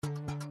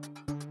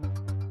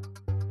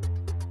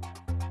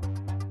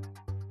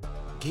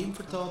Game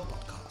for Thought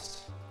podcast.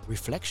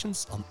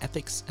 Reflections on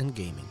ethics and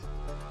gaming.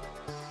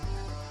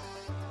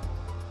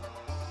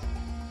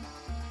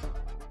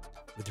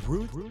 With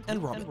Ruth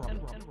and Robin.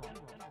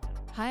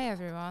 Hi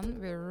everyone,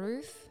 we're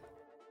Ruth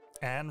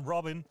and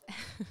Robin.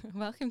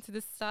 Welcome to the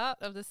start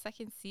of the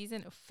second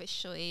season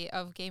officially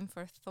of Game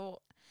for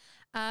Thought.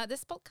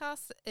 This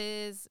podcast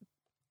is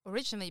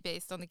originally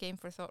based on the Game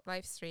for Thought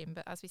live stream,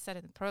 but as we said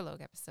in the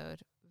prologue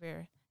episode,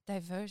 we're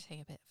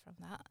diverting a bit from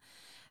that.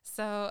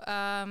 So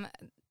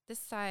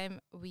this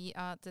time we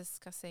are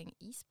discussing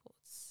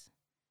esports.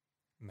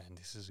 Man,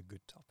 this is a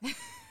good topic.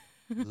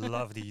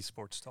 Love the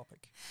esports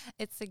topic.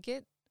 It's a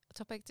good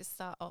topic to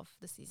start off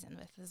the season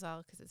with as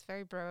well, because it's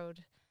very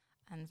broad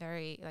and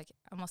very, like,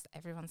 almost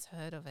everyone's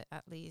heard of it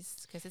at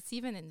least, because it's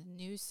even in the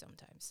news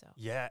sometimes. So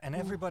yeah, and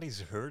everybody's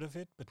heard of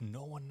it, but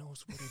no one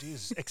knows what it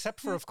is,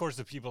 except for, of course,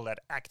 the people that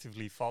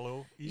actively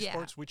follow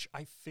esports, which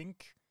I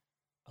think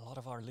a lot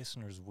of our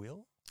listeners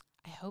will.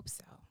 I hope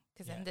so,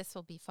 because then this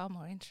will be far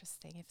more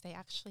interesting if they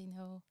actually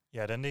know.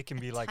 Yeah, then they can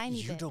be like,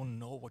 you bit. don't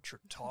know what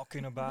you're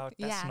talking about.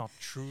 That's not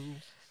true.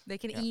 They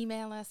can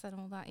email us and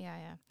all that.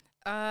 Yeah.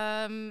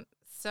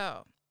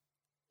 So,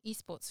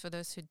 esports, for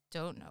those who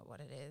don't know what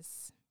it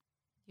is,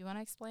 you want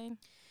to explain?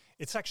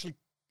 It's actually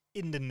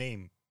in the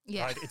name.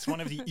 Yeah. Right? It's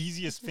one of the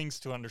easiest things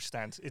to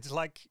understand. It's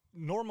like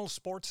normal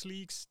sports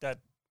leagues that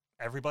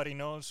everybody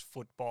knows,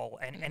 football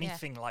and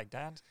anything like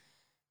that.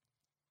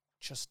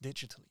 Just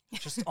digitally,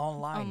 just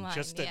online,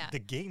 just the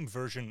game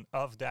version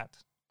of that.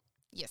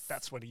 Yes.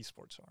 That's what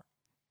esports are.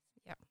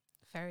 Yeah,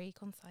 very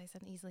concise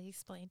and easily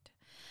explained.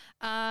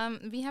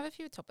 We have a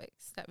few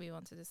topics that we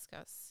want to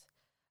discuss.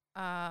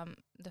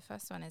 The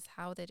first one is,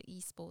 how did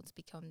esports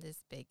become this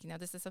big? You know,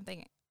 this is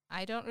something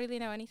I don't really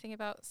know anything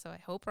about, so I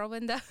hope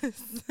Robin does.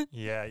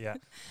 Yeah.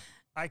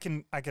 I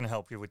can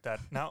help you with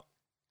that. Now,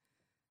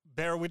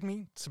 bear with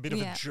me. It's a bit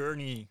of a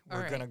journey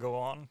we're going to go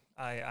on.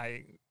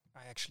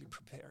 I actually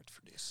prepared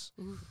for this.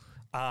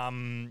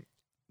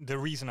 The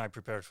reason I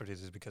prepared for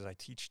this is because I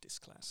teach this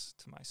class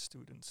to my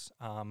students.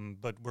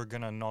 But we're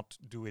going to not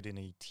do it in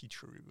a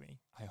teachery way.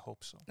 I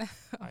hope so.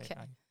 Okay.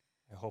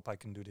 I hope I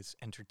can do this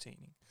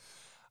entertaining.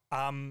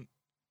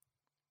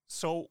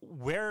 So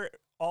where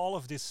all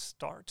of this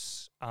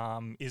starts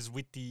is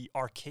with the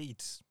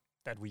arcades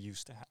that we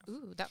used to have.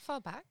 Ooh, that far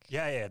back?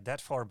 Yeah,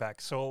 that far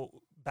back.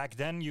 So back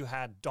then you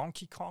had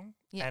Donkey Kong,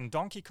 and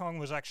Donkey Kong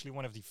was actually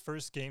one of the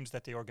first games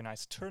that they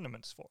organized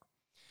tournaments for.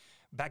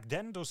 Back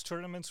then, those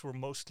tournaments were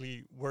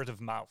mostly word of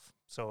mouth.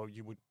 So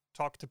you would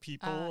talk to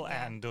people,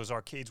 and those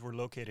arcades were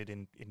located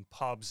in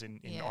pubs,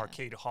 in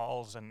arcade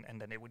halls, and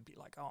then it would be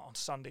like, on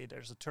Sunday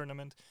there's a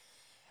tournament.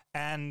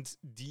 And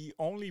the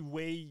only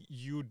way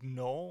you'd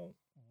know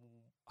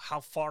how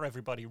far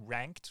everybody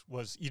ranked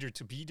was either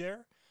to be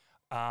there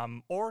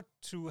or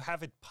to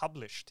have it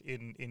published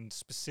in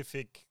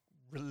specific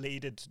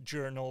related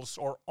journals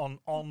or on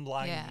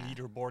online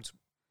leaderboards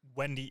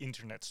when the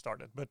internet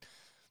started. But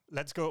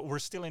let's go, we're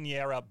still in the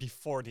era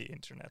before the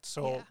internet.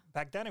 So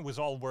back then it was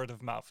all word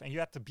of mouth, and you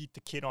had to beat the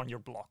kid on your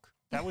block.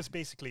 That was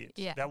basically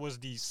it. That was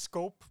the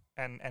scope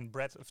and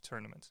breadth of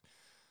tournaments.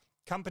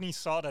 Companies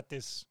saw that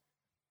this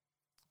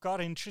got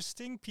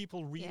interesting.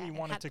 People really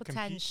wanted to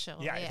compete.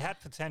 Yeah, it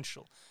had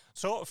potential.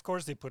 So, of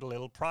course, they put a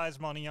little prize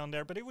money on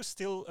there, but it was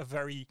still a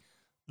very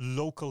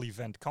local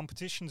event.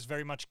 Competitions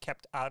very much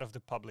kept out of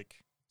the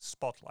public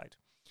spotlight.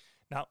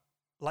 Now,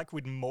 like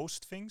with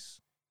most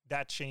things,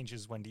 that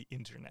changes when the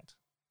internet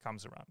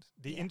comes around.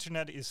 The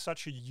internet is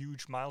such a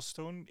huge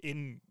milestone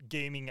in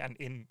gaming and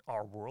in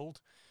our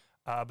world,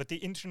 but the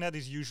internet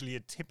is usually a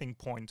tipping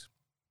point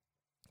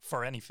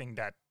for anything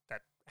that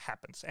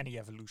happens, any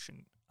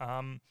evolution.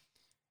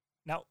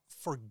 Now,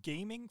 for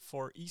gaming,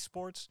 for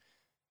esports,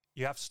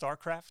 you have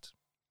StarCraft.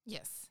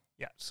 Yes.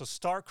 Yeah, so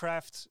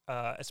StarCraft,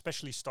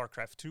 especially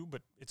StarCraft 2,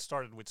 but it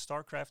started with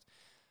StarCraft,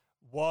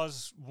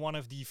 was one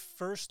of the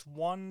first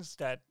ones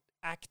that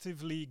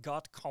actively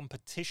got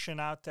competition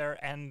out there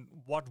and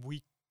what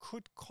we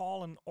could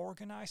call an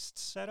organized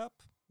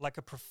setup, like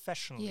a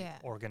professionally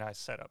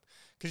organized setup.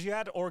 Because you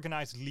had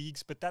organized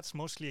leagues, but that's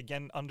mostly,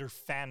 again, under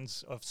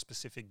fans of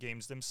specific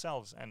games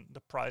themselves. And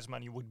the prize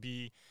money would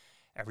be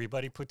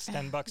everybody puts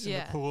 $10 in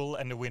the pool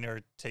and the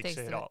winner takes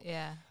it all.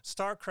 Yeah.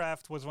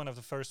 StarCraft was one of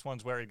the first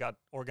ones where it got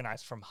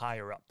organized from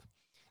higher up.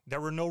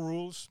 There were no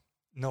rules,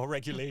 no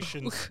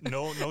regulations,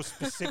 no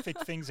specific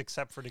things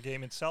except for the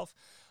game itself.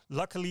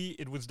 Luckily,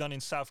 it was done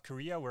in South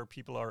Korea, where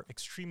people are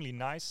extremely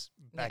nice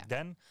back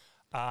then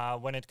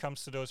when it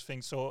comes to those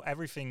things. So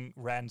everything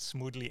ran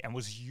smoothly and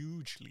was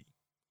hugely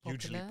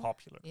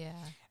popular. Yeah.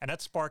 And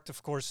that sparked,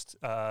 of course,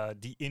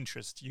 the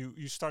interest.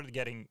 You started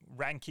getting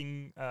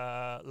ranking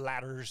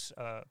ladders.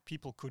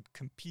 People could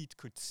compete,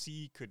 could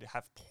see, could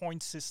have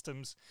point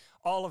systems.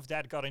 All of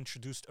that got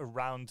introduced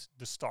around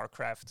the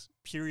StarCraft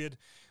period,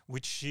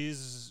 which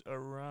is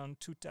around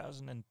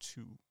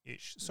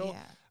 2002-ish. So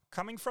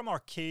coming from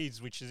arcades,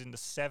 which is in the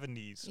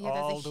 70s,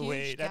 all the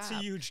way, that's a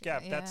huge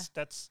gap.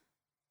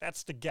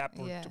 That's the gap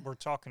we're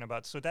talking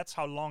about. So that's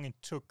how long it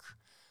took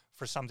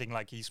for something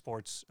like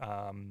esports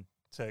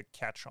to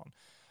catch on.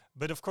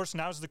 But of course,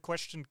 now's the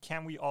question: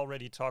 can we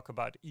already talk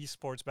about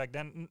esports back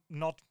then?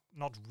 Not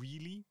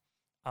really.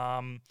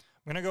 I'm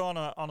gonna go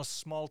on a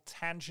small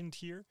tangent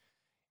here.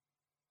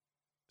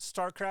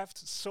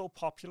 StarCraft so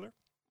popular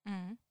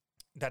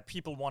that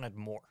people wanted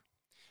more,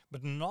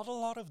 but not a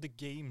lot of the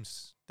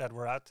games that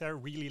were out there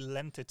really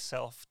lent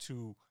itself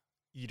to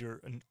either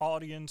an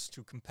audience,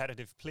 to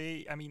competitive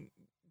play. I mean,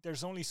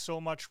 there's only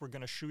so much we're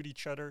gonna shoot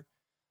each other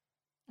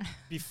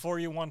before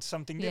you want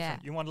something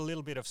different. You want a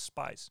little bit of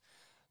spice.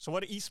 So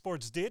what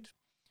esports did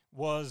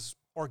was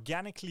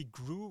organically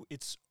grew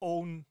its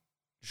own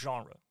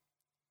genre,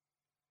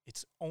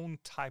 its own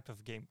type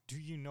of game. Do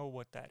you know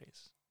what that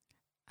is?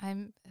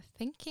 I'm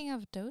thinking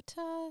of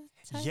Dota.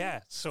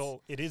 Yeah,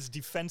 so it is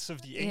Defense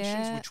of the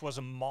Ancients, which was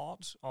a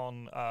mod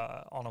on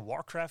a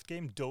Warcraft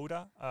game,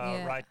 Dota,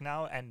 right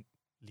now, and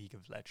League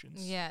of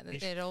Legends. Yeah,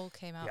 it all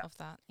came out of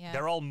that. Yeah,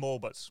 they're all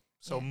MOBAs.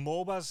 So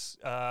MOBAs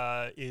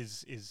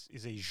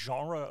is a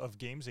genre of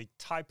games, a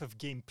type of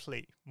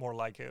gameplay,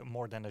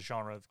 more than a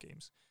genre of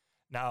games.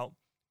 Now,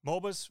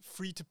 MOBAs,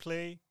 free to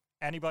play,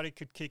 anybody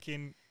could kick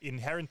in,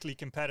 inherently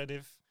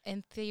competitive.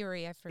 In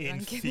theory, everyone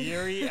In can.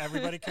 theory,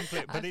 everybody can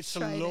play, but it's a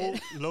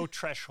low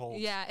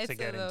threshold. Yeah, it's to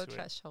get a low into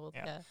threshold.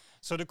 It. Yeah.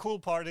 So the cool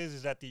part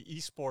is that the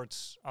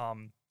esports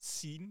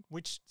scene,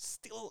 which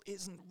still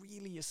isn't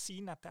really a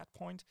scene at that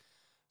point,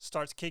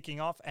 starts kicking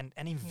off and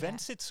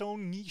invents its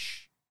own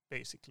niche,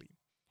 basically.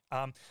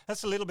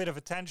 That's a little bit of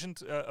a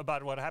tangent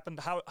about what happened.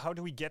 How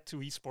do we get to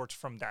esports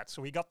from that?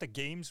 So we got the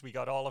games, we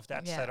got all of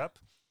that set up.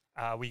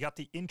 We got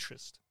the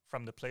interest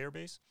from the player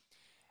base.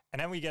 And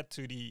then we get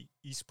to the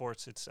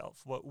esports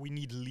itself. What we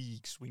need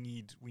leagues, we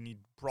need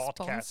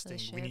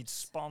broadcasting, we need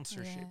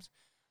sponsorships.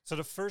 Yeah. So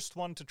the first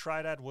one to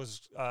try that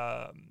was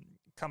a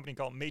company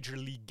called Major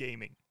League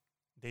Gaming.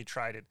 They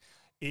tried it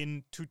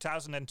in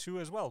 2002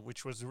 as well,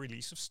 which was the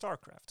release of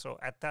StarCraft. So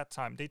at that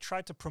time, they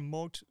tried to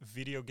promote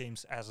video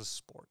games as a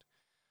sport.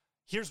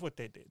 Here's what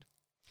they did.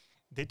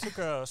 They took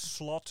a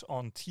slot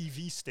on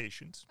TV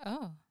stations.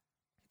 Oh.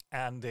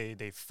 And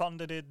they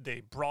funded it,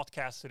 they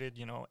broadcasted it,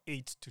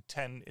 8 to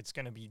 10, it's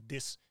going to be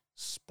this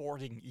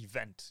sporting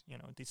event,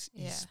 this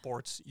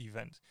esports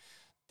event.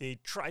 They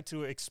tried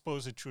to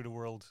expose it to the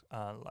world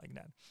like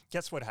that.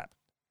 Guess what happened?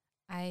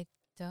 I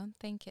don't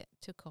think it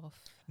took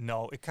off.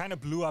 No, it kind of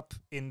blew up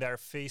in their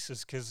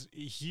faces because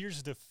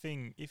here's the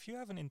thing. If you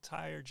have an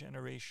entire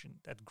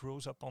generation that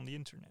grows up on the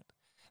internet,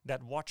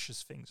 that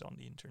watches things on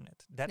the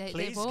internet, that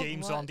plays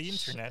games on the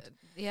internet,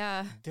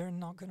 they're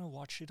not going to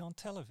watch it on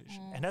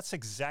television. And that's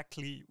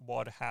exactly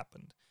what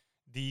happened.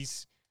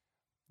 These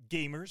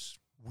gamers,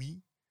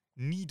 we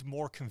need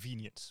more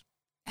convenience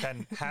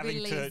than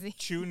having to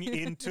tune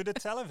into the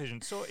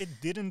television. So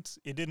it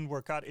didn't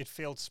work out. It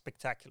failed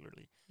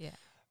spectacularly. Yeah.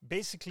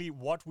 Basically,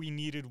 what we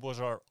needed was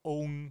our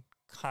own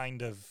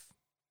kind of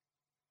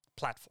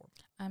platform.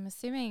 I'm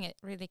assuming it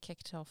really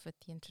kicked off with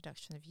the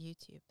introduction of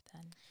YouTube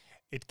then.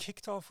 It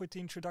kicked off with the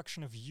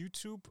introduction of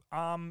YouTube,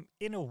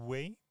 in a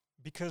way,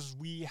 because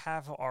we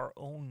have our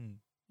own.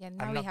 Yeah,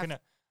 now we have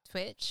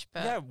Twitch.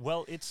 But yeah,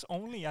 well, it's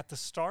only at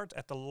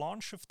the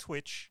launch of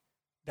Twitch,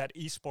 that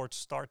esports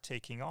start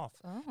taking off.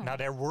 Oh. Now,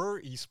 there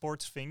were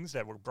esports things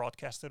that were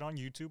broadcasted on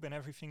YouTube and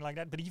everything like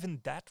that, but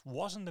even that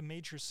wasn't a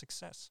major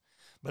success.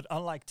 But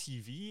unlike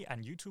TV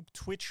and YouTube,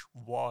 Twitch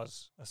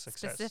was a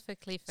success.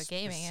 Specifically for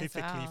gaming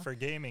Specifically for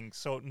gaming.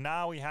 So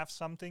now we have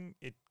something,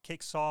 it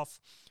kicks off,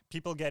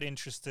 people get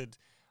interested,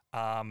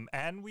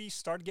 and we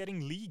start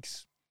getting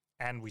leagues.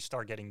 And we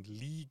start getting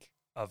League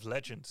of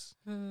Legends.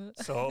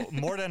 So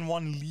more than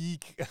one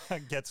league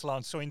gets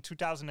launched. So in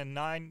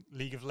 2009,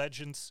 League of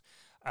Legends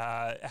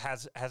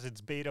has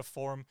its beta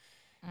form.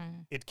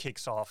 It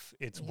kicks off.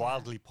 It's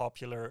wildly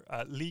popular.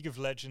 League of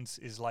Legends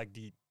is like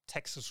the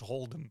Texas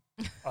Hold'em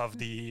of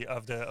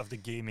the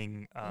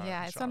gaming.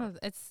 It's genre.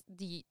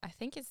 I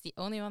think it's the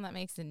only one that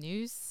makes the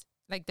news,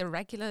 like the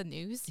regular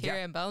news here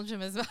in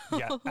Belgium as well.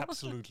 Yeah,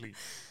 absolutely.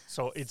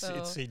 So it's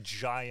a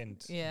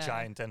giant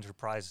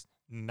enterprise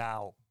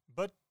now,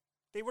 but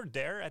they were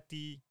there at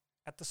the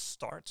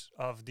start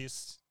of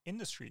this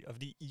industry, of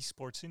the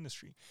esports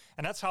industry,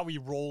 and that's how we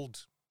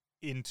rolled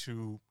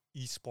into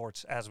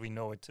esports as we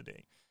know it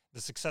today.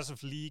 The success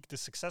of League, the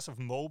success of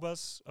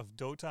MOBAs, of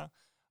Dota.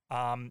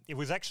 It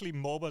was actually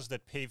MOBAs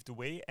that paved the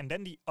way, and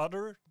then the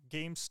other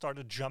games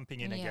started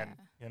jumping in again.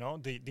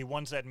 The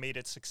ones that made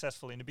it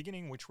successful in the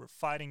beginning, which were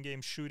fighting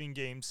games, shooting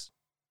games,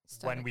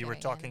 when we were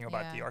talking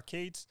about the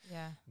arcades,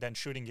 then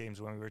shooting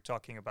games when we were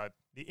talking about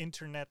the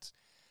internet,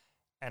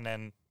 and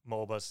then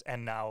MOBAs,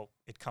 and now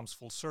it comes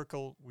full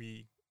circle.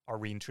 We are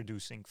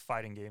reintroducing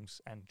fighting games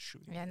and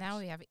shooting games. Now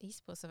we have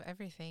esports of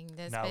everything.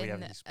 There's now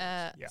been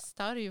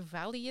Stardew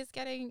Valley is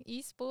getting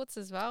esports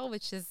as well,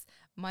 which is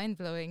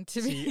mind-blowing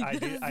to me. I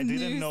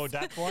didn't know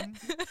that one.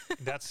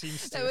 That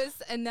seems to... It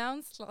was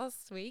announced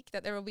last week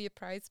that there will be a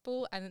prize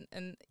pool and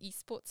an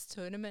esports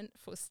tournament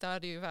for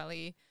Stardew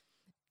Valley.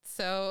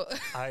 So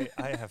I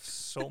have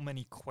so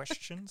many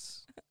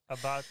questions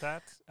about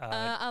that.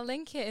 I'll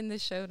link it in the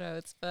show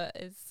notes, but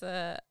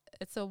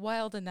It's a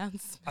wild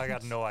announcement. I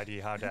got no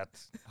idea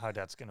how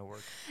that's gonna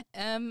work.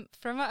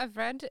 From what I've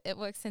read, it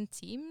works in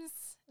teams.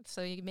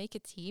 So you make a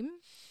team.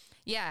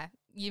 Yeah,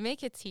 you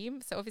make a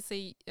team. So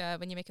obviously,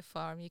 when you make a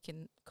farm, you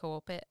can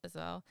co-op it as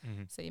well.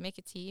 Mhm. So you make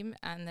a team,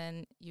 and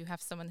then you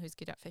have someone who's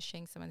good at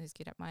fishing, someone who's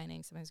good at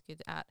mining, someone who's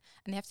good at,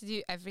 and you have to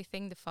do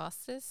everything the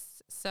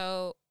fastest.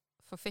 So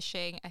for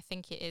fishing, I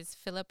think it is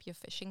fill up your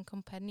fishing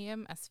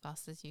compendium as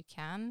fast as you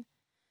can.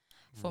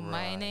 For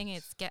mining, Right.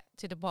 it's get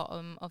to the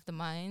bottom of the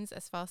mines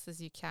as fast as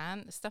you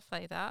can, stuff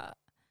like that.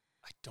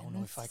 I don't And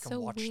know if I it's can so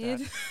watch weird.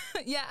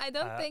 that. Yeah, I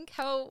don't think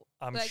how.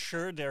 I'm like-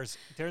 sure there's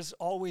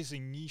always a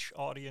niche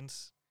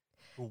audience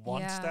who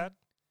wants Yeah. that,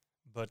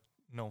 but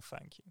no,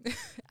 thank you.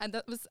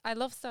 And I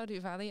love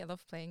Stardew Valley. I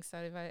love playing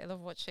Stardew Valley. I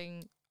love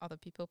watching other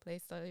people play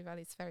Stardew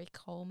Valley. It's very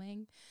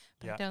calming.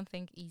 But Yeah. I don't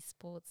think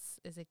esports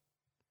is a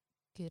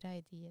good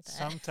idea there.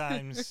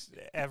 Sometimes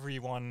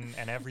everyone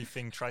and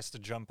everything tries to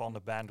jump on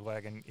the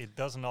bandwagon. It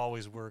doesn't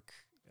always work.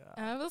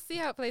 We'll see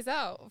how it plays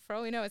out. For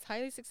all we know, it's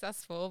highly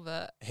successful,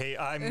 but Hey,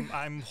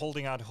 I'm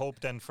holding out hope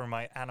then for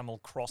my Animal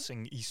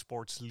Crossing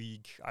esports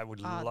league. I would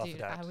love dude,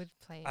 that. I would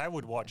play. I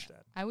would watch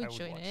that. I would I would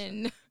join watch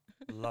in.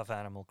 Love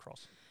Animal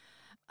Crossing.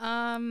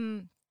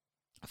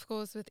 Of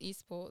course, with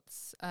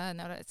esports, now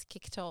that it's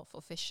kicked off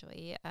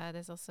officially,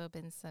 there's also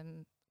been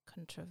some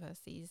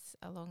controversies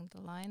along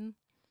the line.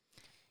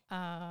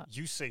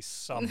 You say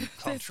some There's been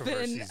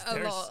controversies. a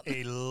There's lot.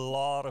 a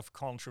lot of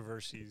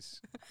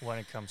controversies when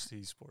it comes to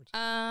esports.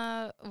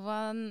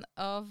 One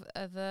of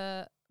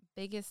the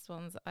biggest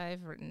ones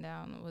I've written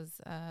down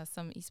was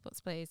some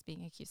esports players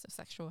being accused of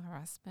sexual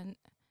harassment,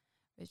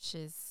 which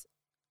is,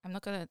 I'm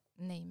not going to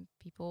name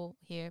people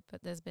here,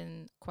 but there's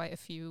been quite a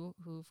few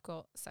who've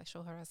got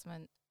sexual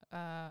harassment,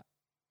 how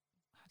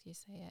do you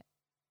say it?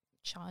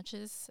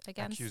 Charges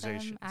against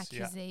them.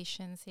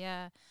 Accusations,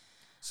 yeah.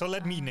 So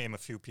let me name a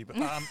few people.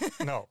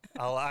 No,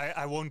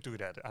 I won't do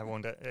that. I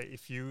won't.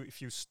 If you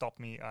stop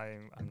me,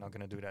 I'm not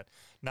gonna do that.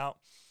 Now,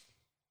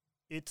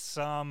 it's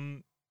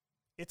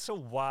a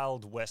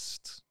wild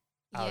west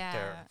out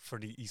there Yeah. for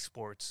the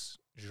esports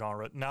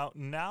genre. Now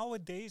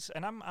nowadays,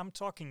 and I'm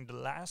talking the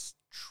last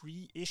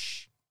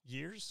 3-ish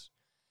years,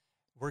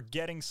 we're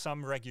getting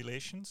some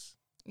regulations.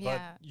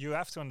 Yeah. But you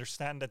have to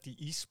understand that the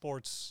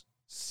esports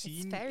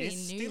scene very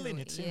is still in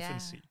new, its yeah.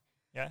 infancy.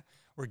 Yeah.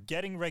 We're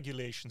getting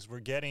regulations. We're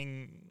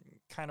getting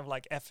kind of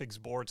like ethics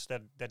boards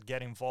that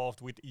get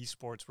involved with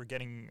esports. We're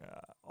getting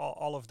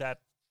all of that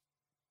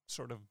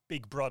sort of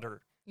big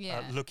brother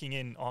Yeah. looking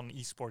in on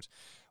esports,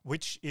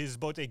 which is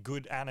both a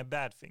good and a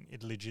bad thing.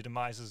 It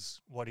legitimizes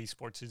what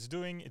esports is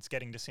doing. It's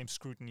getting the same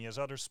scrutiny as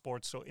other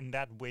sports. So in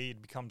that way,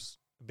 it becomes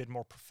a bit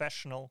more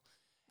professional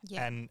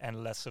Yeah.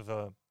 and less of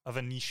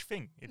a niche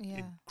thing. It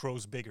Yeah.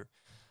 grows bigger.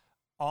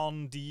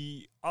 On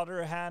the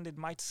other hand, it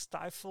might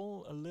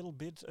stifle a little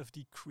bit of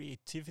the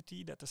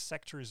creativity that the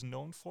sector is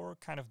known for,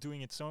 kind of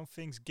doing its own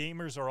things.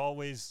 Gamers are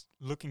always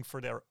looking for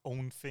their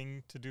own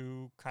thing to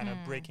do, kind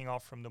of breaking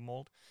off from the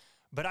mold.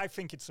 But I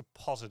think it's a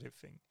positive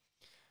thing.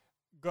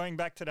 Going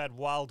back to that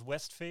Wild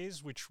West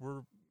phase, which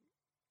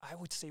I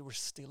would say we're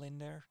still in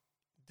there,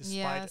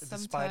 despite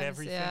sometimes,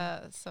 everything.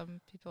 Yeah,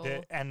 some people.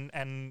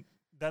 And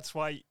that's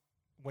why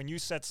when you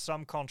said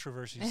some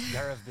controversies,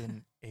 there have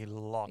been a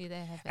lot. Yeah,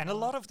 they have And been a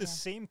lot of the yeah.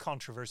 same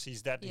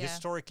controversies that Yeah.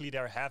 historically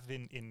there have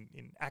been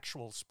in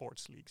actual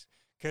sports leagues.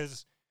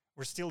 Because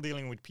we're still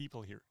dealing with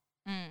people here.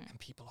 Mm. And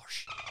people are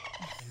shit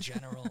in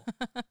general.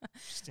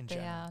 Just in They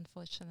general. are,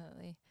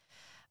 unfortunately.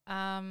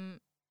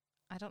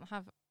 I don't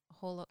have a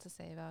whole lot to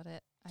say about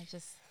it.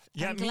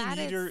 Yeah, I'm me glad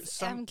neither.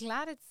 I'm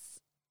glad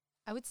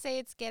I would say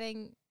it's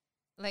getting,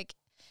 like,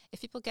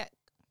 if people get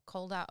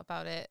called out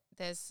about it,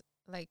 there's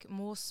like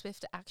more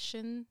swift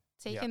action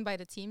taken by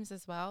the teams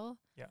as well.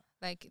 Yeah.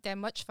 Like, they're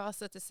much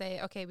faster to say,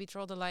 okay, we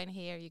draw the line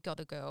here, you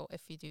gotta go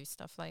if you do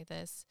stuff like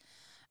this.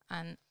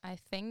 And I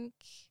think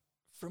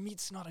For me,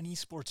 it's not an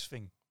esports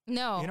thing.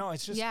 no, You know,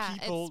 it's just yeah,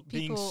 people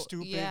being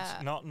stupid,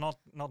 yeah.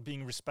 not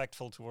being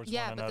respectful towards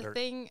Yeah, one but another. the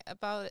thing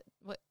about it,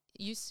 what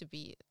used to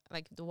be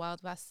like the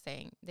Wild West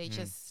thing, they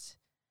just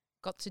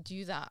got to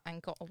do that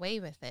and got away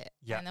with it.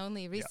 Yeah, And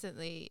only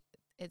recently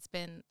it's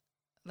been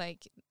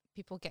like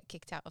people get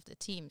kicked out of the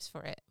teams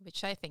for it,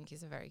 which I think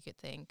is a very good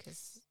thing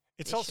because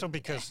It's they also shouldn't be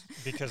there.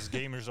 because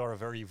gamers are a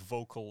very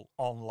vocal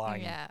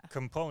online Yeah.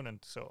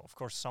 component. So of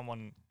course,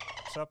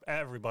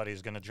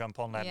 everybody's going to jump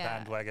on that Yeah.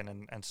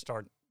 bandwagon and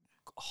start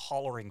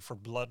hollering for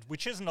blood,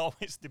 which isn't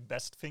always the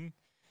best thing.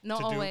 Not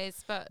to do,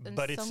 always, but in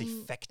but it's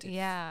some- effective.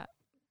 Yeah.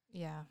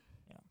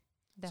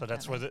 So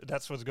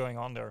that's what's going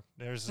on there.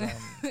 There's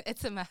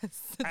it's a mess.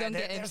 Don't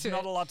get there's into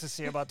not it. a lot to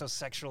say about those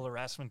sexual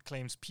harassment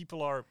claims.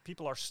 People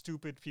are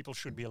stupid. People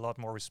should be a lot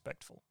more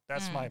respectful.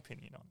 That's my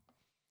opinion on it.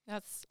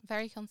 That's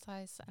very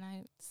concise, and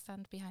I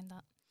stand behind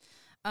that.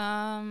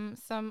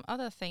 Some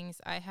other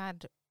things I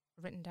had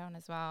written down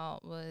as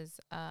well was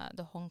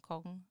the Hong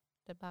Kong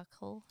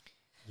debacle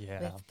Yeah.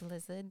 with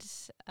Blizzard.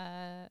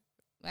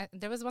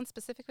 There was one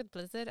specific with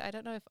Blizzard. I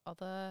don't know if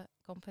other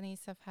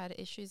companies have had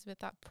issues with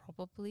that.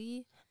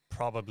 Probably.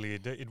 Probably.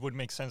 It would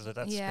make sense that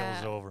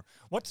spills over.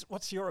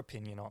 What's your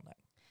opinion on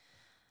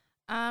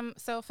that?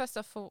 So first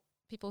off, for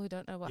people who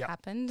don't know what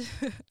happened,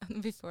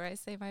 before I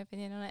say my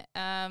opinion on it,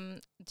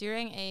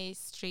 during a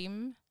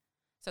stream,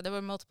 so there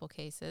were multiple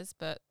cases,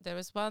 but there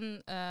was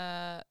one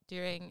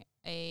during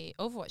a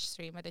Overwatch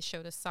stream where they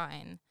showed a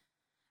sign,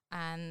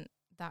 and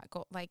that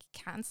got like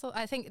cancelled.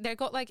 I think they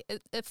got like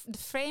the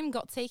frame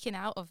got taken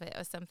out of it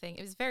or something.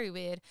 It was very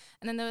weird.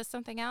 And then there was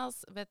something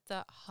else with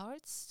the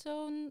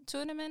Hearthstone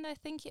tournament, I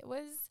think it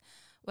was,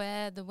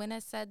 where the winner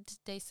said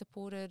they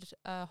supported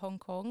Hong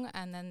Kong,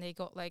 and then they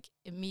got like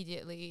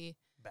immediately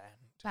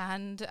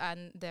banned,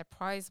 and their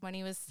prize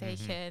money was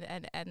taken,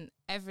 and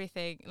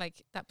everything.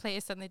 Like that player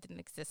suddenly didn't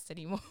exist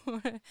anymore.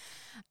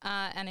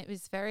 And it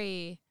was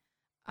very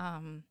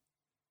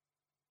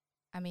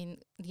I mean,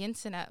 the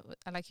internet,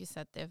 like you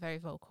said, they're very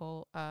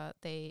vocal.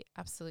 They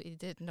absolutely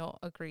did not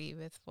agree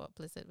with what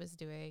Blizzard was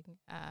doing,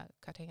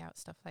 cutting out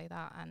stuff like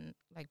that and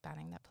like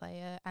banning that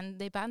player. And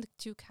they banned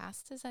 2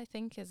 casters, I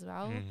think, as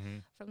well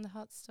from the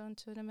Hearthstone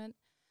tournament.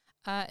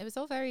 It was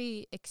all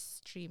very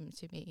extreme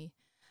to me.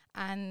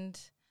 And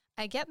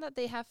I get that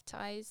they have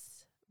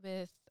ties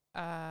with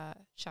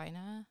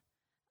China.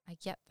 I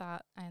get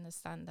that. I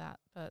understand that.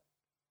 But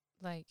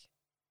like,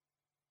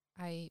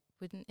 I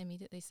wouldn't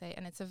immediately say,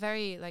 and it's a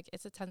very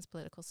it's a tense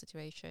political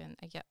situation.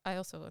 I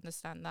also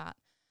understand that,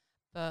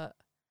 but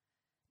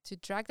to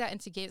drag that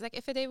into games, like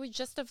if they would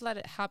just have let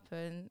it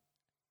happen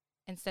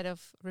instead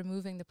of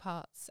removing the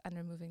parts and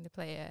removing the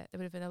player, there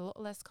would have been a lot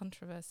less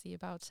controversy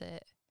about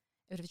it.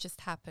 It would have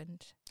just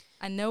happened,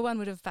 and no one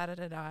would have batted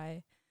an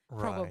eye.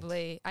 Right.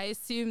 Probably, I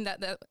assume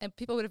that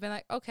people would have been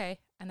like, okay,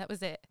 and that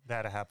was it.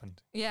 That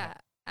happened. Yeah.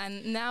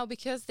 And now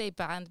because they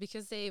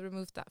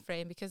removed that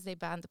frame, because they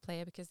banned the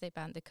player, because they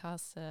banned the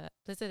caster,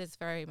 Blizzard is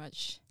very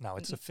much... Now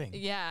it's a thing.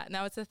 Yeah,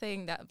 now it's a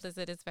thing that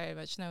Blizzard is very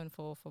much known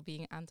for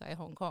being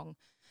anti-Hong Kong.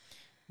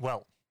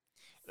 Well,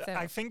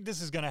 I think this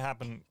is going to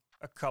happen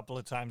a couple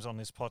of times on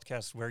this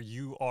podcast where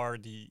you are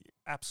the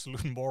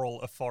absolute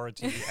moral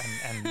authority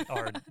and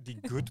are the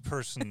good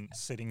person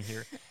sitting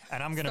here.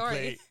 And I'm going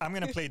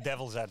to play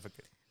devil's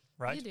advocate,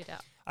 right? You do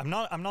that. I'm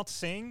not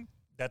saying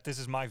that this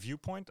is my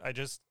viewpoint. I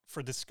just,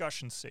 for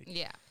discussion's sake.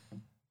 Yeah.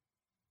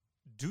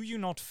 Do you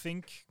not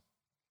think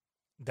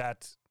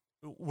that,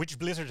 which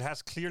Blizzard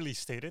has clearly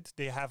stated,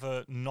 they have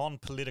a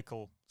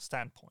non-political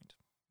standpoint,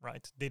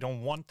 right? They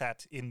don't want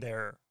that in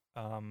their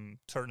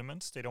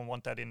tournaments. They don't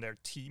want that in their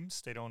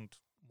teams. They don't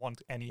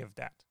want any of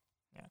that.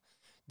 Yeah.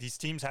 These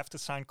teams have to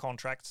sign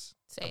contracts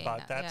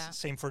about that. Yeah.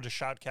 Same for the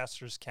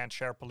shoutcasters, can't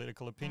share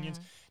political opinions.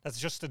 That's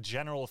just a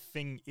general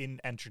thing in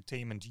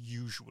entertainment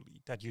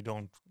usually, that you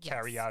don't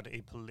carry out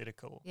a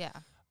political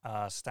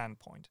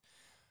standpoint.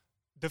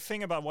 The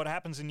thing about what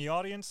happens in the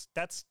audience,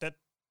 that's that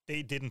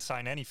they didn't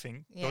sign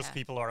anything. Yeah. Those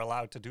people are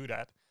allowed to do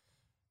that.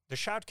 The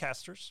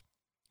shoutcasters,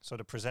 so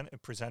the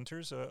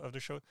presenters of the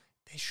show,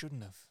 they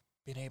shouldn't have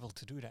been able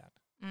to do that.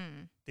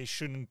 They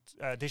shouldn't.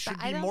 They should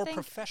be more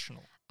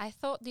professional. I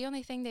thought the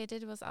only thing they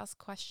did was ask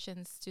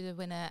questions to the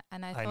winner,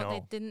 and I thought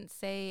they didn't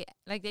say,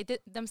 like they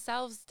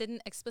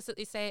didn't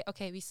explicitly say,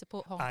 okay, we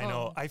support Hong Kong. I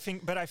know. I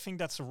think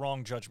that's a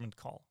wrong judgment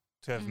call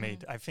to have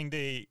made. I think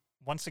they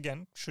once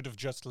again should have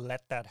just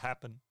let that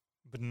happen,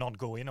 but not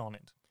go in on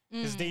it,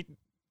 because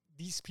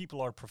these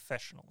people are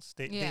professionals.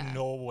 They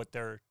know what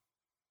they're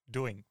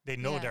doing. They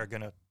know they're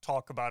gonna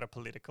talk about a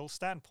political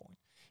standpoint,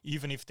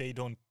 even if they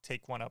don't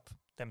take one up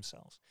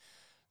themselves.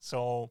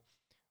 So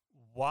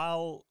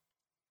while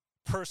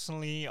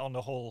personally on the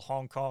whole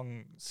Hong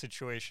Kong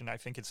situation, I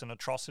think it's an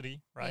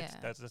atrocity, right?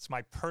 Yeah. That's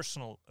my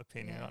personal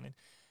opinion on it.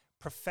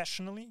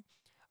 Professionally,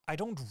 I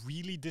don't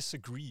really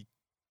disagree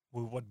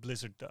with what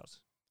Blizzard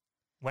does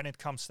when it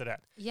comes to that.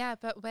 Yeah,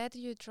 but where do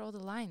you draw the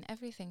line?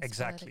 Everything's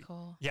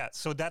political. Yeah,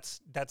 so that's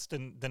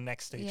the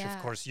next stage, of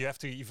course. You have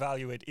to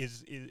evaluate,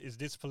 is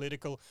this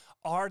political?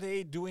 Are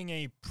they doing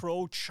a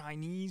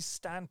pro-Chinese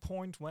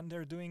standpoint when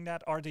they're doing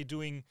that? Are they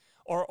doing...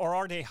 Or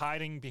are they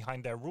hiding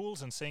behind their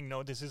rules and saying,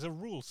 no, this is a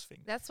rules thing?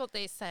 That's what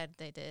they said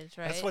they did,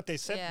 right? That's what they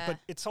said, but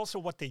it's also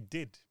what they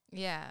did.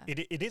 Yeah.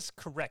 It is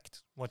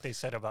correct what they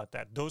said about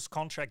that. Those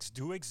contracts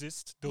do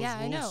exist. Those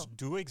rules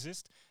do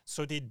exist.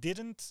 So they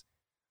didn't,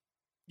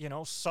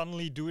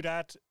 suddenly do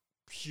that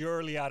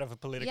purely out of a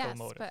political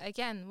motive. But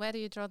again, where do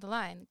you draw the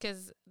line?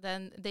 Because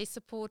then they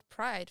support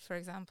Pride, for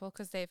example,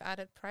 because they've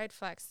added Pride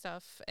flag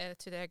stuff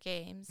to their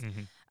games.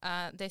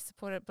 They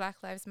supported Black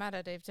Lives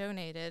Matter. They've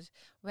donated.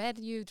 Where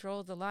do you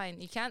draw the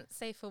line? You can't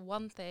say for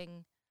one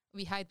thing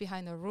we hide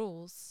behind the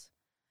rules,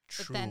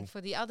 but then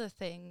for the other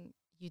thing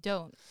you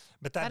don't.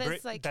 But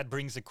that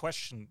brings a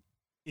question: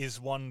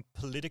 is one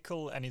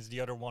political and is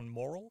the other one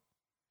moral?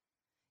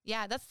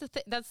 Yeah, that's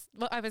that's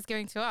what I was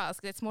going to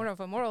ask. It's more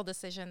of a moral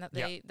decision that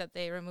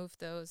they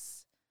removed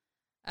those,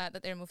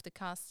 that they removed the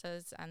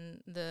casters and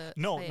the.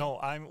 No.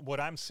 What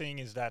I'm saying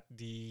is that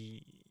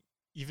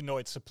even though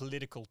it's a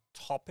political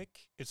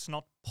topic, it's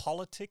not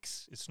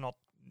politics. It's not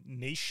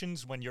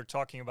nations when you're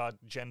talking about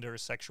gender,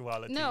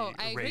 sexuality. No,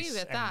 I agree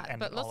with that. And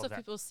but lots of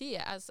people see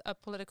it as a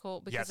political,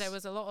 because there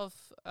was a lot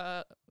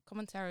of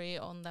commentary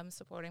on them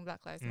supporting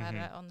Black Lives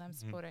Matter, on them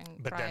supporting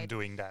but Pride. then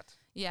doing that.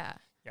 Yeah.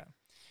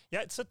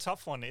 Yeah, it's a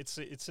tough one. It's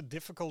a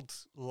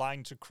difficult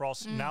line to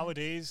cross.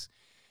 Nowadays,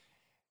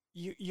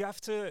 you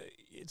have to,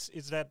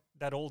 it's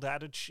that old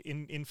adage,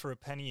 in for a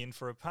penny, in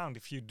for a pound.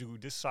 If you do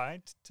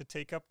decide to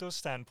take up those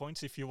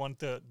standpoints, if you want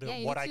the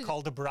what I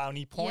call the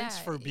brownie points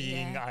for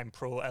being I'm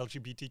pro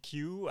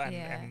LGBTQ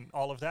and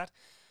all of that,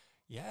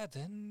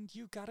 then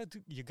you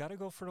gotta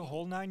go for the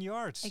whole 9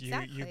 yards.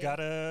 Exactly. You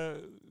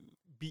gotta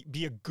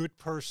be a good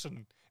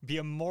person, be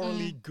a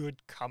morally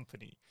good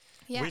company,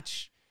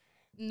 which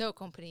no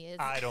company is.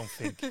 I don't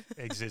think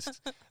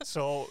exists.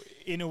 So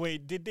in a way,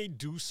 did they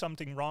do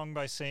something wrong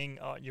by saying,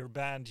 "Oh, you're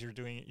banned, you're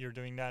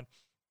doing that"?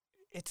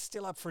 It's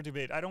still up for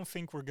debate. I don't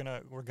think we're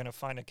gonna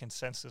find a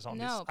consensus on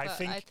this. I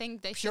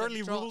think they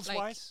purely rules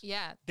wise,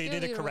 they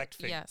did a correct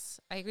thing. Yes,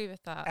 I agree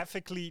with that.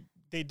 Ethically,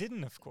 they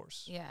didn't, of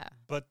course. Yeah.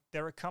 But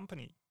they're a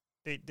company.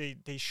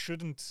 They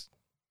shouldn't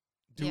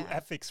do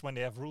ethics when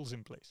they have rules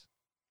in place.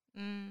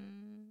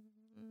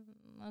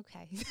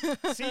 Okay.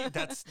 See,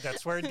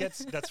 that's where it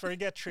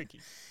gets tricky,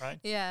 right?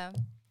 Yeah.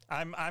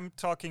 I'm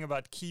talking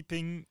about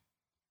keeping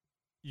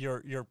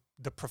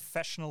the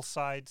professional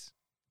side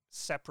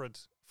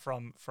separate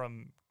from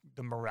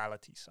the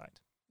morality side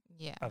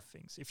of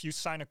things. If you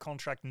sign a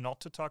contract not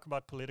to talk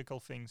about political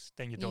things,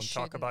 then you don't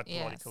talk about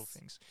political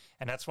things.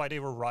 And that's why they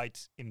were right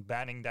in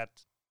banning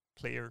that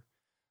player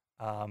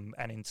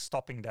and in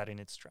stopping that in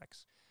its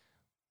tracks.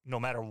 No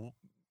matter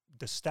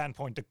the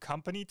standpoint the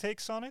company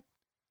takes on it,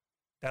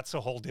 that's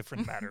a whole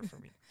different matter for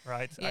me,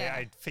 right? Yeah.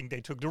 I think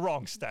they took the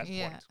wrong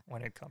standpoint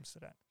when it comes to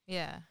that.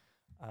 Yeah.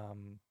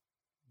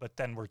 But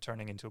then we're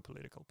turning into a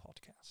political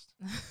podcast,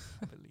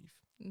 I believe.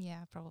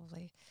 Yeah,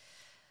 probably.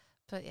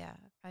 But yeah,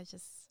 I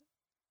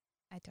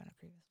don't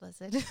agree with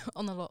Blizzard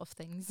on a lot of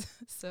things.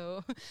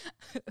 So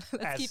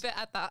let's keep it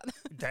at that.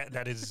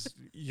 That is,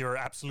 you're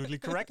absolutely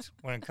correct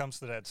when it comes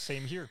to that.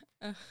 Same here.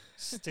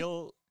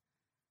 Still,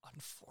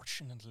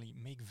 unfortunately,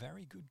 make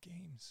very good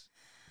games.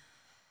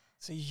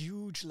 It's a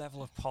huge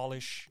level of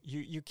polish.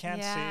 You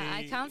can't say. Yeah,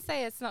 I can't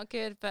say it's not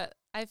good, but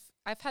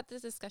I've had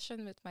this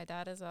discussion with my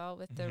dad as well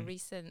with the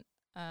recent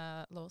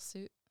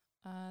lawsuit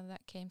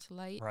that came to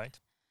light. Right.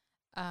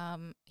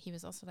 He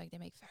was also like, they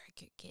make very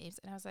good games,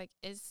 and I was like,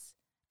 is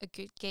a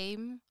good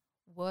game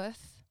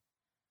worth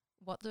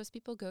what those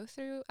people go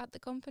through at the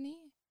company?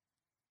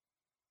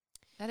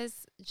 That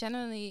is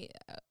generally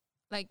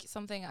like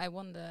something I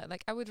wonder.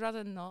 Like, I would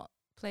rather not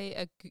play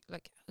a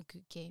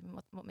good game.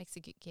 What makes a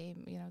good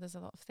game? You know, there's a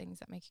lot of things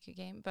that make a good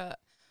game, but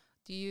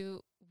do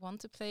you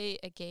want to play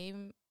a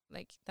game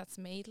like that's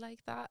made like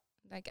that?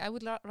 Like, I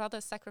would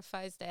rather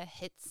sacrifice their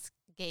hits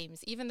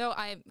games, even though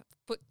I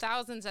put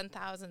thousands and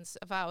thousands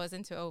of hours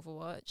into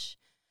Overwatch.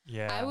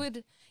 Yeah, I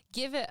would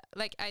give it,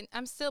 like,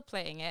 I'm still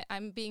playing it.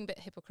 I'm being a bit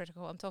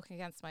hypocritical. I'm talking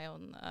against my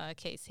own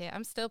case here.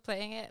 I'm still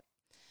playing it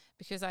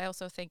because I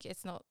also think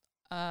it's not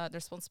the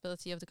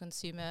responsibility of the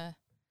consumer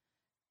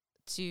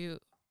to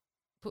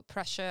put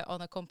pressure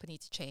on a company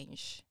to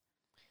change.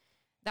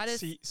 That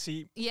is,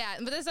 yeah,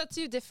 but those are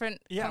two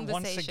different conversations.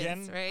 Once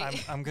again,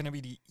 right? I'm going to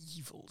be the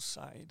evil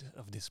side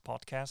of this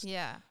podcast.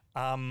 Yeah.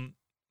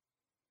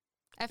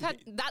 I've had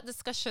that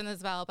discussion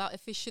as well about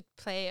if we should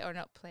play or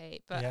not play.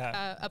 But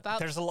about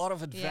there's a lot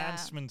of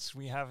advancements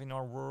we have in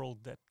our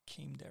world that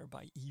came there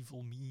by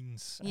evil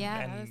means and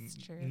that's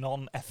true.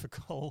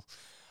 Non-ethical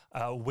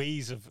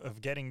ways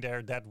of getting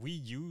there that we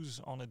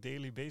use on a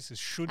daily basis.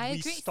 Should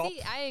we stop?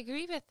 I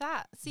agree with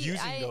that.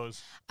 Using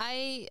those.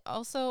 I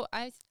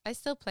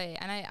still play,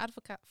 and I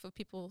advocate for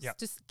people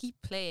to keep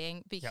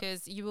playing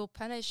because you will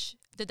punish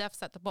the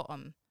devs at the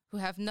bottom who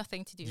have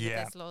nothing to do with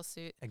this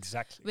lawsuit.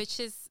 Exactly. Which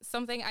is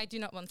something I do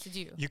not want to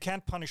do. You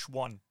can't punish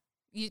one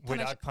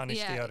without punish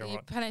the other one. You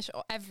punish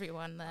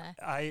everyone there.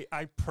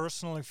 I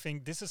personally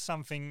think this is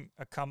something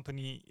a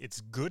company, it's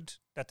good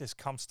that this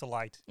comes to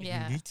light.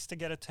 It needs to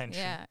get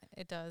attention. Yeah,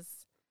 it does.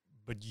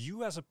 But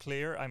you as a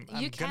player, I'm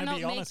going to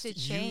be honest,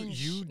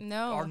 you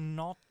are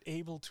not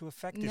able to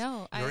affect this.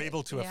 You're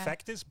able to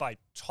affect this by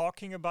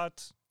talking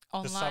about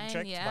online, the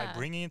subject, by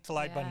bringing it to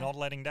light, by not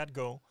letting that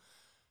go.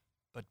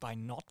 But by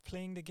not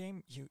playing the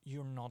game,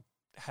 you're not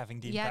having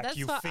the impact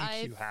you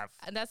think you have.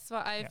 That's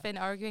what I've been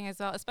arguing as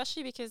well,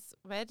 especially because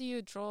where do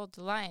you draw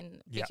the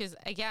line? Because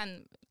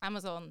again,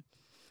 Amazon,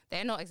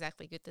 they're not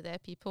exactly good to their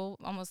people.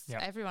 Almost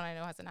everyone I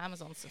know has an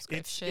Amazon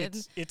subscription.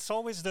 It's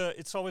always the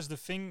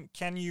thing.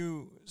 Can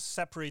you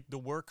separate the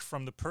work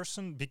from the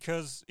person?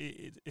 Because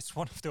it's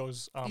one of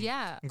those. I'm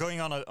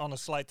going on a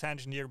slight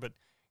tangent here, but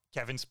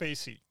Kevin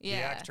Spacey, the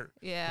actor,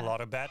 a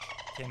lot of bad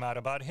came out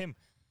about him.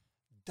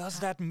 Does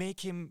that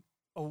make him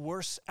a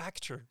worse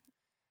actor?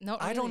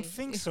 Not really. I don't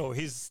think so.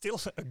 He's still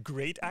a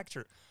great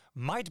actor.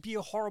 Might be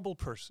a horrible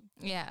person.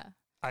 Yeah.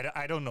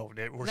 I don't know.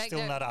 We're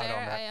still not out on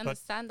that. I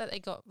understand that they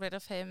got rid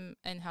of him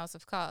in House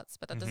of Cards,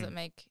 but that doesn't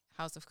make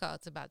House of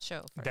Cards a bad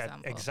show, for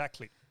example.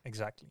 Exactly.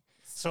 exactly.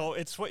 So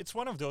it's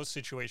one of those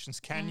situations.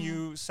 Can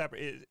you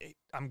separate?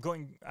 I'm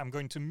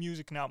going to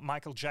music now.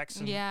 Michael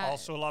Jackson,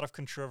 also a lot of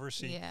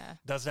controversy. Yeah.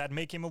 Does that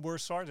make him a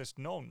worse artist?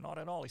 No, not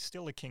at all. He's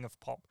still the king of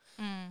pop.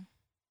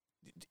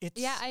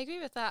 Yeah, I agree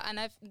with that.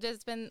 And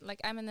there's been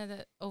I'm in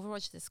the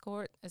Overwatch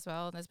Discord as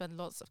well, and there's been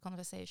lots of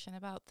conversation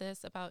about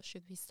this, about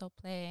should we stop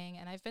playing,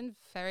 and I've been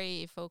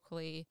very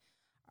vocally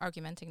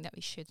argumenting that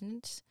we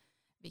shouldn't,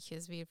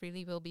 because we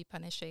really will be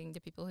punishing the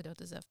people who don't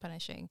deserve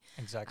punishing.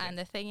 Exactly. And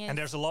the thing is, and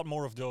there's a lot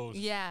more of those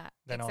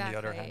than on the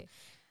other hand.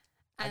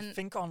 And I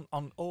think on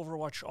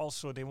Overwatch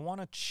also they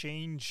want to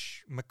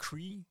change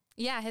McCree.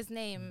 Yeah, his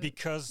name,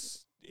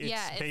 because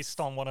it's based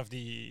on one of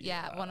the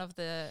one of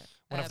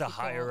the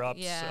higher ups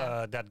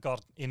that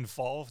got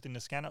involved in the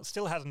scandal.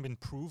 Still hasn't been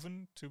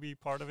proven to be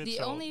part of it. The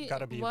so only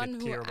gotta be one a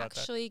bit clear who about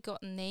actually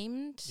got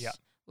named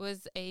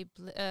was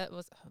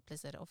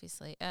Blizzard,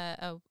 obviously.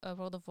 A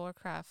World of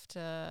Warcraft.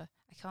 I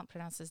can't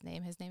pronounce his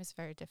name. His name is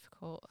very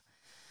difficult.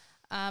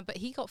 But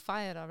he got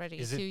fired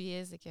already 2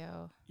 years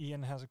ago.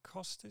 Ian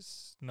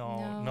Hazacostas?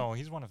 No,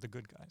 he's one of the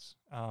good guys.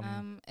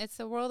 It's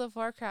a World of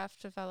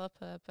Warcraft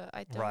developer, but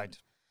I don't. Right.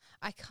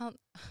 I can't.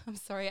 I'm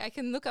sorry. I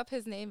can look up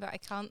his name, but I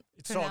can't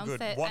it's pronounce all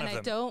good. it, One and of I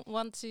them. don't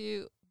want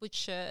to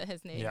butcher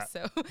his name.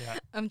 So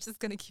I'm just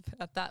gonna keep it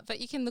at that. But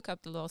you can look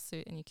up the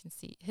lawsuit, and you can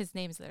see his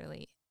name is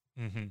literally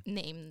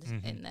named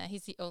in there.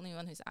 He's the only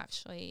one who's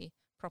actually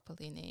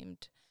properly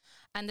named.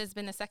 And there's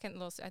been a second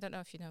lawsuit. I don't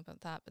know if you know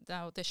about that, but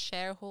now the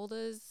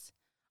shareholders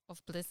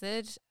of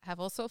Blizzard have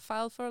also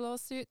filed for a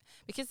lawsuit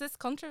because this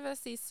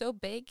controversy is so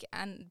big,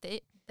 and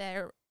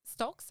their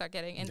stocks are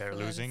getting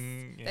influenced.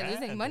 They're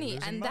losing money,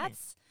 and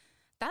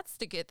that's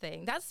the good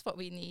thing. That's what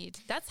we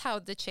need. That's how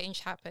the change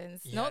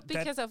happens. Not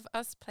because of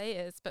us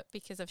players, but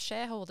because of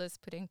shareholders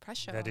putting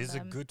pressure on them. That is a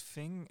good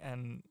thing,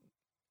 and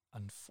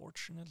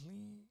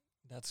unfortunately,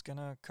 that's going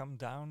to come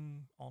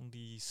down on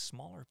the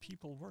smaller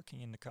people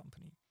working in the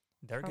company.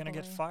 They're going to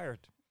get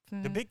fired.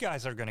 The big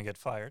guys are going to get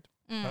fired.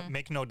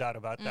 Make no doubt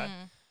about that.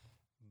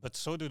 But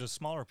so do the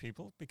smaller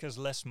people, because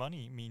less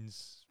money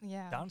means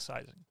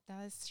downsizing.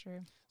 That is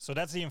true. So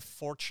that's the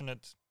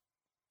unfortunate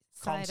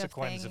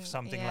consequence of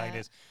something like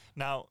this.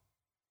 Now,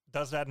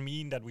 does that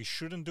mean that we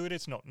shouldn't do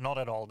it? No, not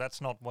at all.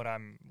 That's not what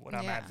I'm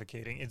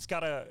advocating.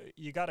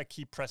 You gotta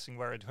keep pressing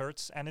where it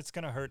hurts, and it's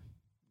gonna hurt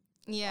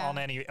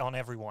on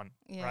everyone,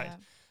 right?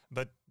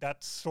 But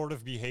that sort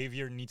of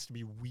behavior needs to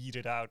be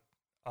weeded out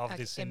of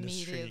this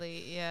industry,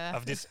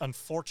 of this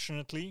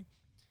unfortunately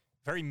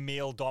very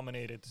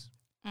male-dominated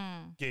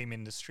game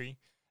industry.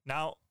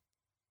 Now,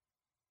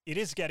 it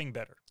is getting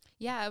better.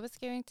 Yeah, I was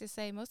going to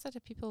say most of the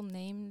people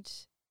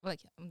named,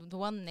 the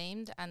one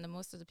named, and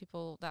most of the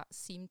people that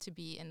seem to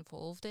be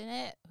involved in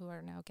it, who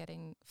are now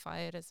getting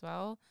fired as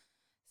well,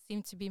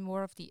 seem to be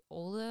more of the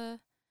older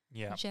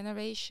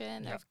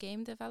generation of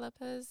game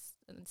developers.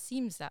 It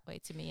seems that way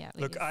to me, at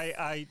least. Look,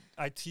 I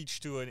teach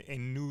to a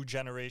new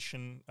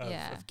generation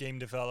of game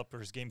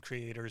developers, game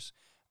creators,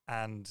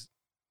 and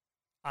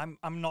I'm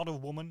not a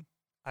woman.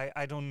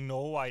 I don't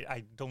know.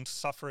 I don't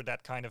suffer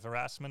that kind of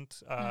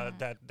harassment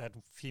that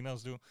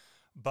females do.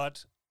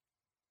 But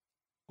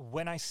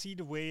when I see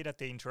the way that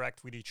they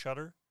interact with each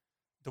other,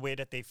 the way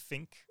that they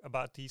think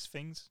about these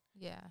things,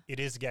 it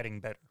is getting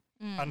better.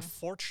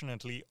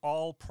 Unfortunately,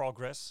 all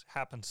progress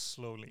happens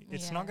slowly.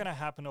 It's not going to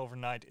happen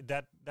overnight.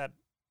 That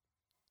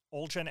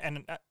old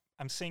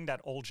I'm saying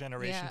that old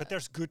generation, but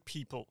there's good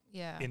people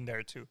in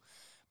there too.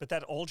 But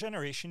that old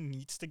generation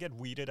needs to get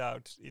weeded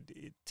out.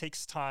 It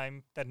takes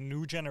time. That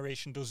new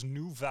generation, those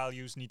new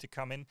values need to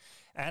come in.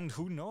 And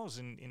who knows,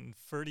 in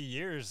 30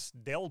 years,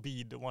 they'll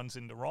be the ones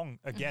in the wrong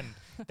again.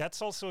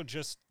 That's also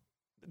just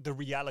the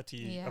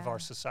reality of our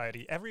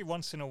society. Every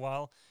once in a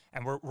while,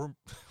 and we're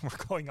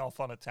going off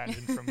on a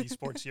tangent from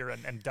esports here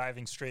and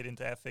diving straight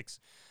into ethics.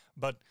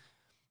 But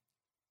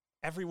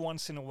every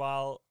once in a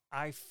while,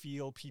 I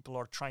feel people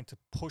are trying to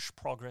push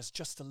progress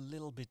just a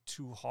little bit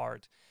too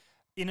hard.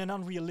 In an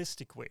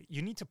unrealistic way.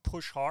 You need to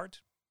push hard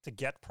to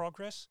get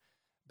progress,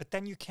 but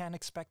then you can't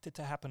expect it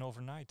to happen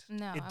overnight.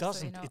 No, it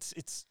doesn't. Not.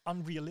 It's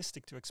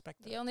unrealistic to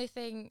expect The only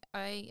thing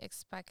I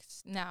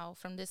expect now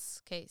from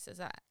this case is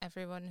that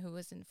everyone who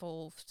was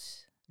involved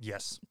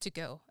to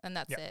go, and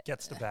that's it.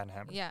 Gets the ban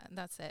hammer.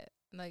 That's it.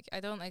 Like, I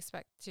don't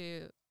expect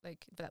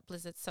that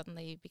Blizzard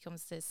suddenly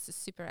becomes this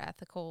super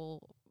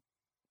ethical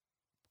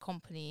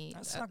company.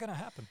 That's not going to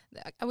happen.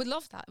 I would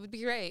love that. It would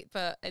be great,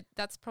 but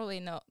that's probably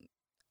not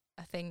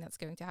a thing that's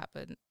going to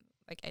happen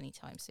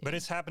anytime soon. But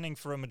it's happening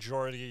for a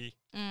majority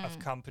of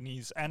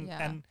companies,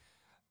 and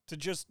to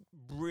just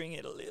bring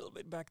it a little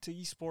bit back to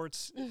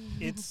esports,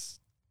 it's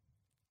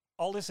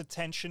all this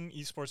attention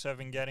esports have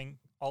been getting,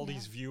 all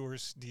these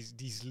viewers,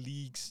 these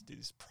leagues,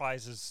 these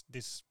prizes,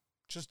 this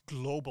just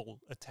global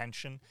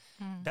attention.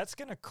 That's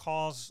going to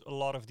cause a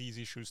lot of these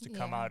issues to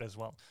come out as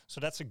well. So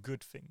that's a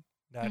good thing,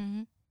 that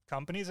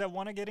companies that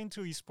want to get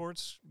into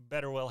esports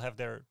better well have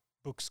their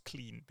books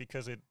clean,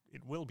 because it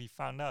will be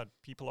found out.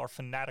 People are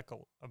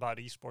fanatical about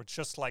esports,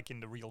 just like in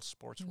the real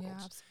sports world.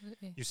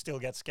 Absolutely. You still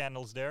get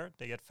scandals there.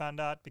 They get found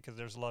out because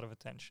there's a lot of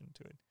attention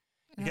to it.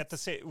 You get to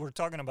say, we're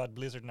talking about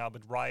Blizzard now,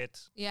 but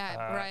Riot.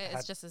 Yeah, Riot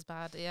is just as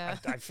bad. Yeah,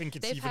 I think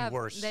it's even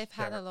worse. They've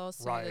had a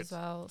lawsuit as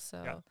well.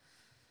 So,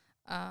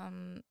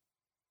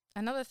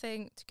 another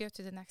thing to go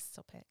to the next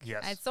topic.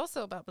 Yes, it's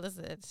also about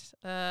Blizzard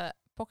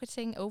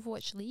pocketing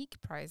Overwatch League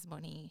prize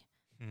money.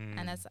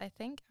 And as I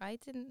think I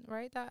didn't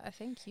write that, I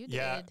think you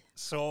did.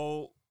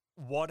 So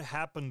what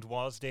happened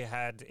was they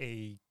had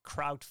a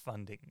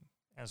crowdfunding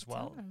as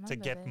well to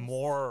get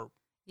more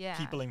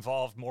people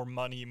involved, more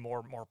money,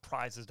 more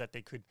prizes that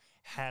they could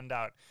hand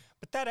out.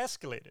 But that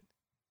escalated.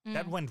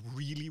 That went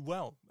really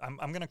well. I'm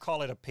going to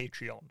call it a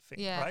Patreon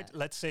thing, right?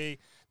 Let's say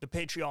the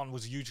Patreon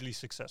was hugely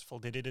successful.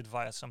 They did it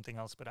via something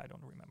else, but I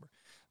don't remember.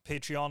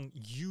 Patreon,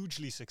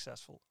 hugely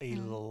successful. A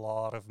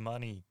lot of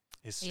money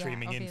is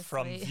streaming in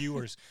from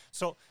viewers.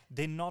 So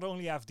they not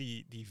only have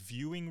the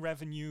viewing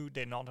revenue,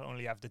 they not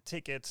only have the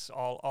tickets,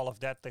 all of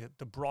that,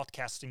 the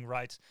broadcasting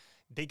rights,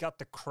 they got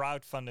the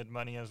crowdfunded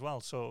money as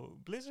well. So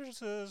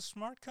Blizzard's a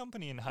smart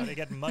company in how they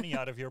get money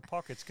out of your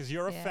pockets, because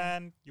you're a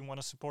fan, you want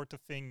to support the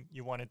thing,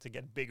 you want it to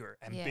get bigger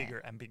and bigger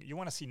and bigger. You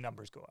want to see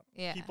numbers go up.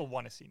 People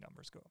want to see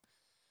numbers go up.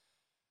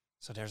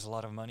 So there's a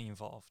lot of money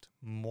involved,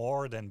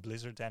 more than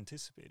Blizzard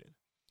anticipated.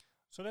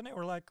 So then they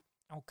were like,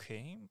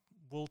 okay,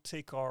 we'll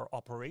take our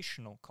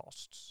operational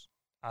costs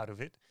out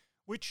of it,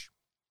 which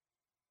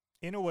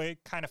in a way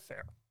kind of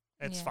fair.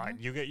 It's fine.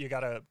 You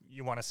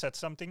want to set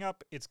something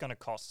up, it's going to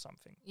cost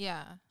something.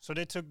 Yeah. So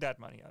they took that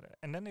money out of it.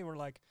 And then they were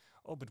like,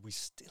 oh, but we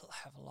still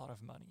have a lot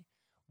of money.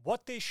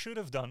 What they should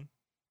have done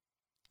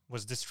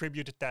was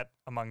distributed that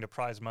among the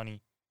prize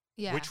money,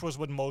 which was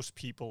what most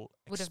people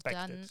expected. Would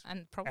have done,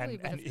 and probably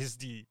and is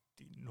the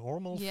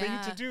normal thing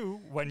to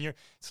do when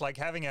it's like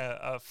having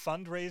a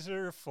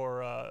fundraiser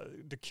for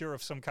the cure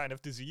of some kind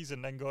of disease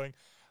and then going,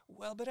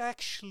 well, but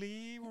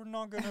actually we're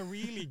not going to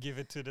really give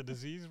it to the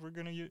disease. We're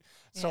going to use...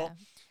 So,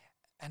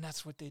 and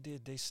that's what they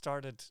did. They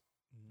started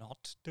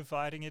not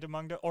dividing it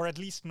among or at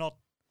least not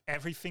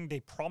everything they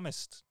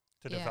promised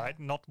to divide,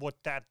 not what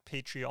that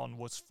Patreon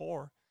was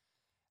for.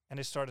 And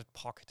they started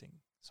pocketing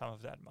some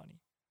of that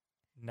money.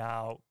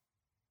 Now,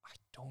 I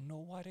don't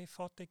know why they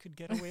thought they could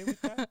get away with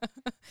that.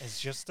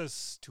 It's just a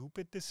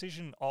stupid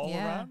decision all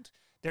around.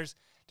 There's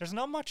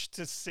not much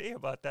to say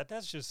about that.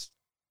 That's just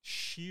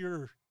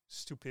sheer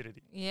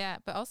stupidity. Yeah,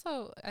 but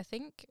also I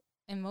think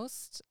in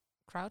most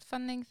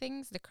crowdfunding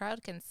things, the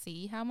crowd can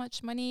see how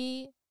much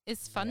money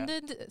is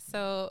funded,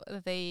 so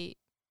they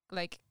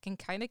can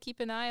kind of keep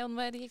an eye on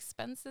where the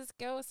expenses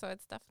go. So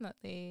it's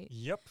definitely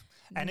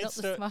and not it's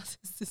the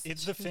smartest decision.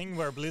 It's the thing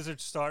where Blizzard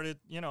started.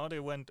 They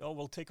went, oh,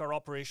 we'll take our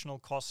operational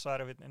costs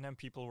out of it, and then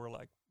people were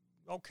like,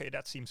 okay,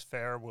 that seems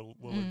fair. We'll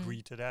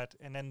agree to that,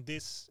 and then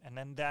this, and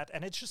then that,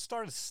 and it just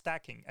started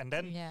stacking. And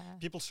then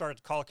people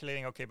started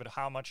calculating, okay, but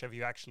how much have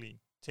you actually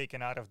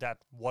taken out of that?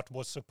 What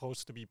was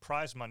supposed to be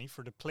prize money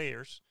for the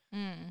players?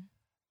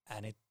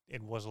 And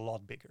it was a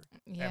lot bigger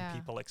than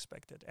people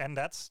expected. And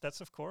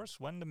that's of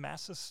course when the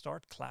masses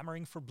start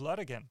clamoring for blood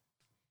again.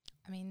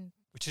 I mean,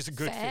 which is a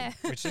good thing.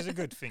 Which is a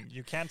good thing.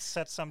 You can't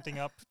set something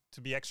up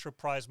to be extra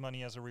prize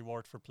money as a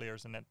reward for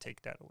players and then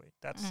take that away.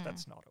 That's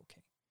not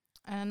okay.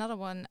 And another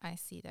one I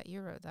see that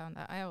you wrote down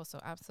that I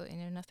also absolutely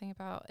know nothing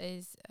about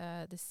is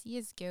the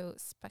CSGO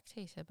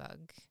spectator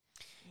bug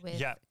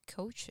with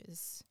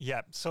coaches.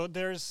 Yeah, so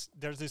there's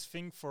this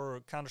thing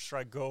for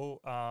Counter-Strike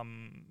Go.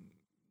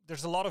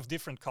 There's a lot of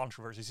different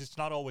controversies. It's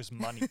not always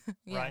money,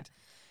 right?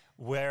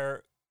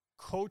 Where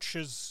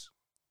coaches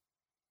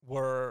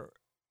were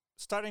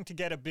starting to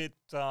get a bit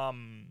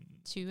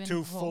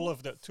too full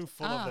of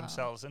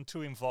themselves and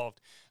too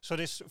involved. So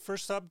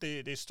first up,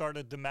 they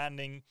started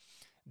demanding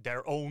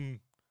their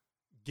own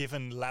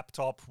given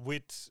laptop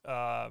with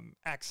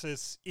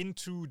access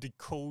into the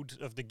code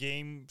of the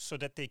game so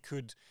that they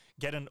could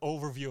get an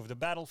overview of the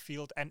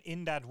battlefield and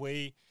in that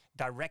way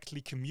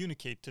directly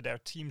communicate to their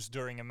teams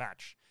during a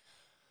match.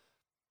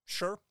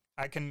 Sure,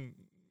 I can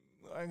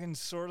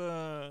sort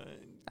of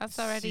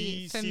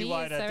see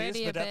why that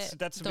is, but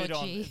that's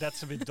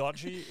a bit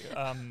dodgy.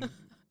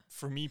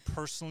 For me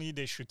personally,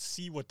 they should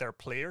see what their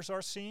players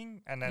are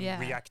seeing and then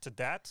react to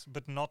that,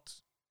 but not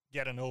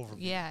get an overview.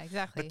 Yeah,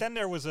 exactly. But then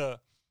there was a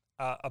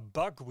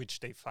bug which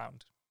they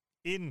found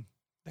in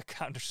the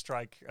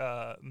Counter-Strike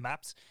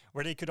maps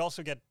where they could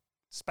also get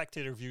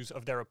spectator views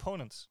of their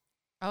opponents.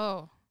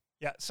 Oh.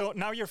 Yeah, so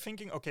now you're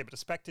thinking, okay, but a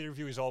spectator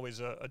view is always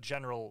a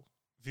general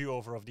view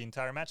over of the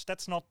entire match.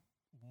 That's not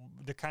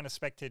the kind of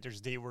spectators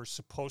they were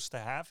supposed to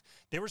have.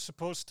 They were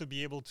supposed to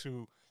be able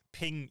to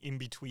ping in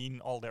between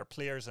all their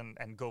players and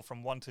go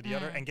from one to the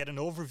other and get an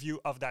overview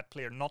of that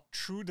player, not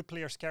through the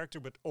player's character,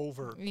 but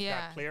over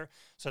that player,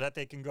 so that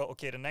they can go,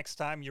 okay, the next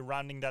time you're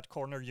rounding that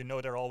corner,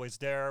 they're always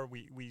there.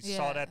 We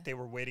saw that they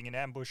were waiting in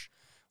ambush.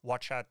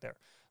 Watch out there.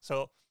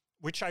 So,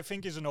 which I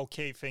think is an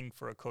okay thing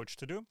for a coach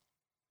to do,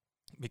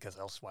 because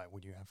else why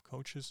would you have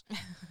coaches?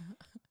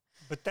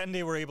 But then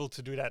they were able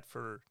to do that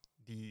for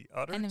the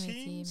other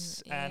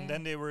teams, and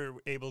then they were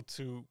able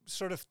to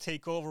sort of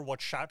take over what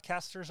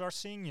shoutcasters are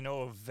seeing,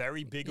 a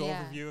very big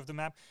overview of the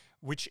map,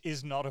 which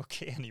is not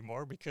okay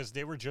anymore because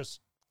they were just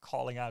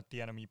calling out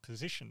the enemy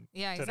position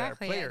Yeah, to their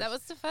exactly. players. Yeah, that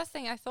was the first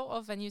thing I thought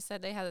of when you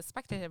said they had a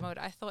spectator mode.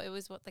 I thought it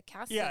was what the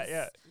casters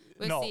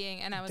were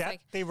seeing, and I was that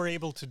like, they were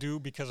able to do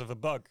because of a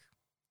bug.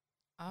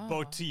 oh.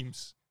 Both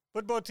teams.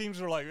 But both teams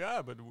were like,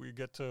 yeah, but we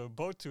get to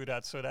both do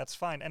that, so that's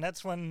fine. And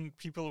that's when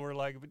people were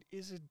like, but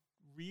is it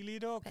really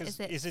though? But Because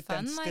is it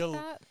then fun like still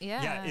that?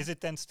 Yeah. is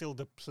it then still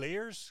the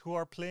players who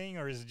are playing,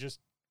 or is it just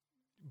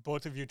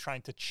both of you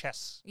trying to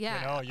chess? Yeah,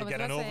 You know, I you was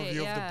get an about to say, overview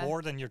of yeah. the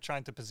board and you're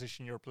trying to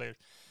position your players.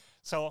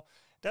 So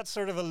that's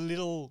sort of a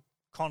little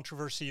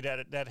controversy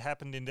that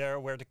happened in there,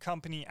 where the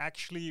company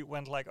actually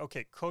went like,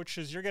 okay,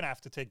 coaches, you're gonna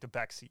have to take the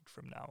back seat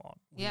from now on.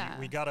 Yeah.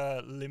 We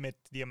gotta limit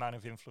the amount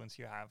of influence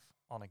you have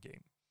on a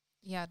game.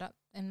 Yeah, that,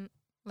 and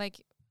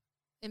like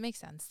it makes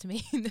sense to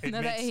me now that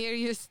I makes- hear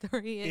your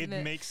story. It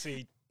and makes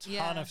a ton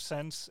Yeah. of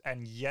sense,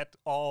 and yet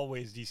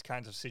always these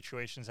kinds of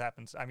situations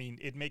happens. I mean,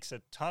 it makes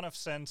a ton of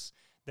sense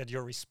that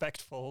you're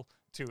respectful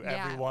to Yeah.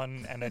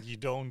 everyone and that you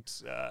don't,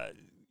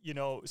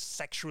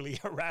 sexually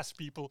harass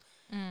people.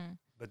 Mm.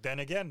 But then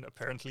again,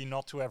 apparently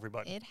not to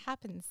everybody. It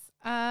happens.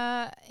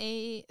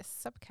 A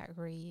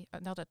subcategory,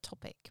 another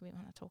topic we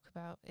want to talk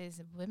about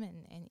is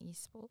women in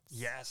esports.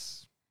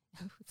 Yes,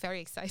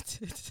 Very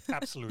excited.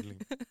 absolutely.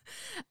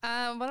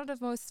 One of the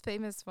most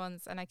famous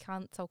ones, and I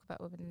can't talk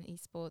about women in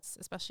esports,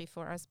 especially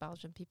for us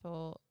Belgian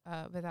people,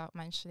 without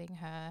mentioning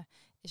her,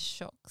 is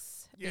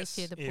Shox. Yes,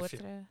 Eefje de Eefje.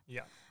 Poortre.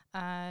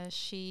 Yeah.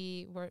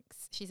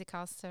 She's a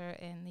caster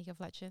in League of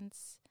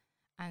Legends,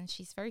 and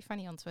she's very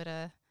funny on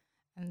Twitter.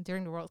 And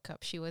during the World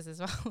Cup, she was as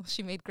well.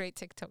 She made great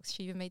TikToks.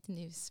 She even made the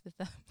news with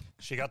them.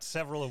 She got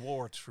several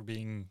awards for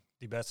being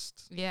the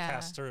best Yeah.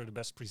 caster, the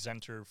best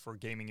presenter for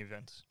gaming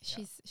events.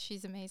 Yeah.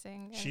 She's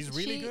amazing. And She's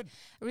really she good.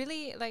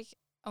 Really, like,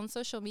 on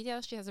social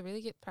media, she has a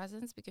really good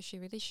presence because she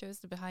really shows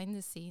the behind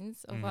the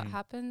scenes of what Mhm.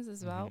 happens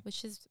as well, Mhm.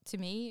 which is, to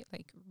me,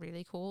 like,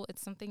 really cool.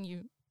 It's something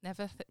you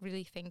never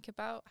really think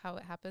about, how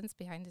it happens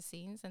behind the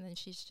scenes. And then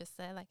she's just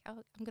there like,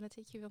 oh, I'm going to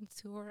take you on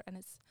tour. And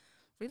it's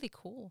really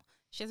cool.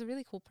 She has a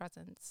really cool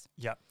presence.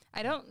 Yeah.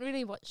 I don't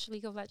really watch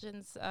League of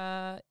Legends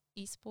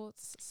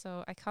esports,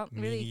 so I can't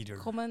Me really neither.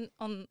 comment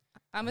on.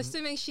 I'm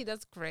assuming she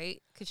does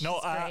great because No,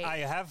 she's great.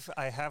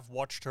 I have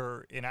watched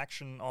her in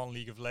action on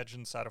League of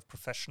Legends out of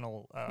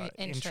professional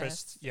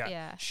interest. Yeah,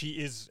 Yeah. she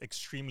is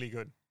extremely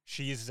good.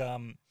 She is,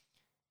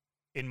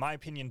 in my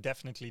opinion,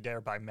 definitely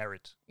there by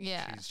merit.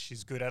 Yeah.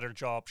 She's good at her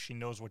job. She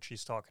knows what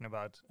she's talking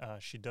about.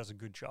 She does a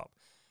good job.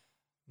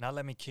 Now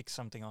let me kick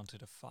something onto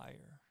the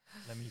fire.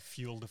 Let me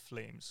fuel the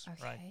flames.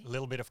 Right, Okay. a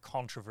little bit of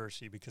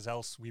controversy, because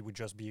else we would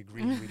just be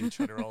agreeing with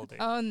each other all day.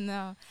 Oh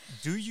no.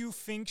 Do you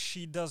think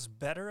she does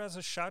better as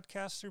a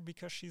shoutcaster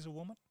because she's a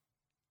woman?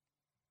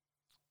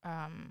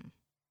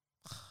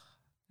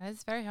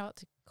 That's very hard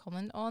to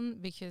comment on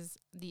because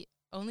the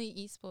only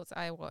esports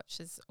I watch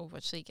is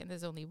Overwatch League, and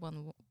there's only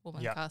one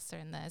woman Yeah. caster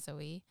in there,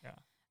 Zoe. Yeah.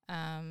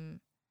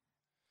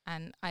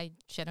 And I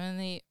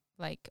genuinely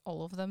like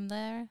all of them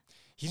there.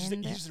 Here's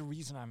the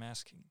reason I'm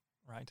asking,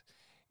 right?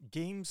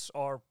 Games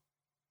are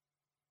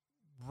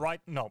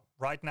right now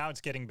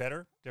it's getting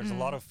better. There's a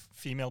lot of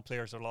female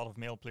players, a lot of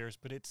male players,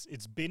 but it's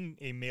been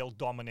a male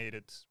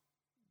dominated,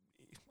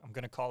 I'm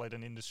going to call it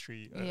an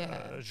industry,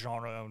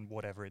 genre, and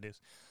whatever it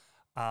is.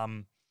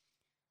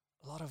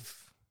 A lot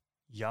of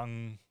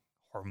young,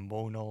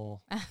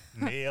 hormonal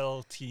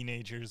male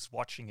teenagers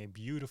watching a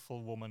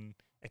beautiful woman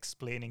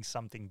explaining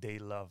something they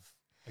love,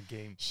 a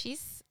game.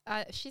 She's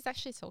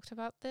actually talked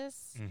about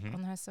this Mhm.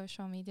 on her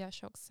social media.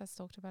 Shox has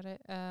talked about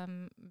it.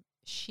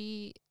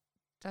 She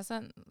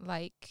doesn't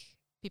like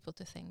people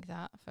to think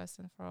that, first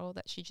and for all,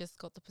 that she just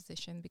got the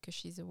position because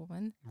she's a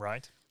woman.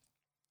 Right?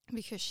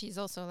 Because she's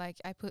also like,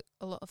 I put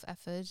a lot of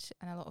effort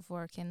and a lot of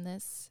work in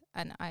this,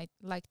 and I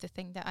like to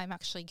think that I'm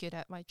actually good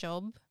at my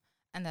job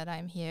and that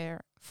I'm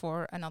here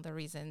for another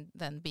reason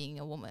than being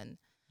a woman.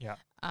 Yeah.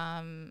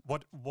 Um,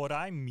 What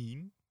I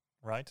mean,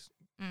 right?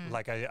 mm,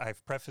 Like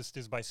I've prefaced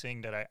this by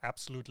saying that I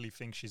absolutely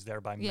think she's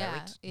there by Yeah,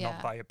 merit, yeah.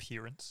 not by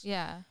appearance.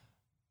 yeah.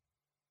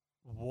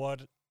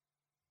 What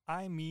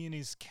I mean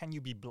is, can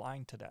you be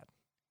blind to that?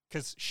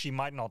 Because she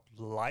might not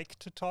like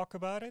to talk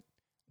about it,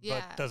 Yeah.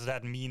 but does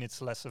that mean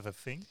it's less of a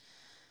thing?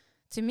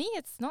 To me,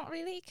 it's not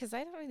really, because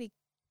I don't really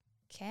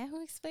care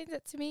who explains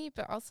it to me,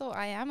 but also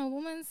I am a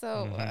woman,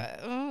 so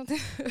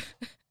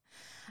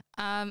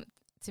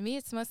to me,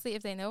 it's mostly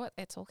if they know what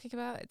they're talking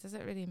about, it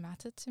doesn't really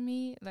matter to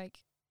me, like,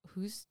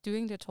 who's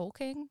doing the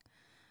talking.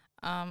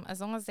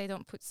 As long as they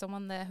don't put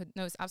someone there who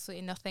knows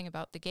absolutely nothing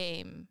about the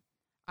game,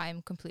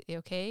 I'm completely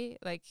okay.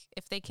 Like,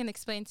 if they can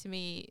explain to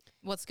me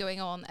what's going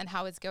on and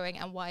how it's going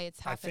and why it's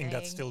I happening. think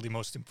that's still the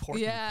most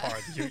important Yeah.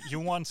 part. You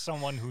want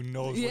someone who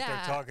knows what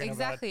they're talking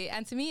exactly.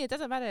 And to me, it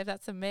doesn't matter if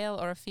that's a male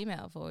or a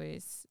female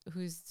voice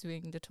who's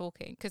doing the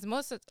talking. Because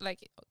most of,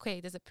 like, okay,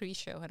 there's a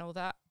pre-show and all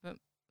that, but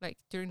like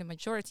during the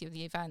majority of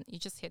the event, you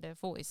just hear their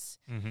voice.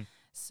 about. Mhm.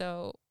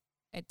 So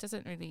it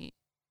doesn't really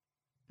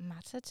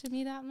matter to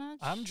me that much.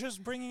 I'm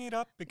just bringing it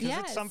up because Yeah,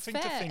 it's it's something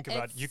to fair. think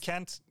about. You It's-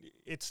 can't,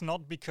 it's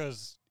not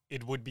because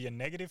it would be a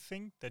negative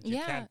thing that you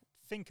Yeah. can't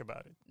think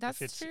about it.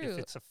 That's if it's, true. If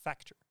it's a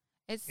factor.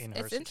 It's in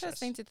her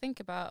interesting success. to think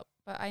about,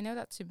 but I know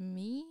that to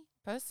me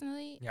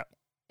personally, Yeah.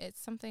 it's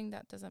something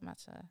that doesn't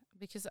matter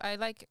because I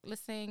like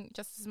listening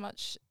just as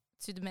much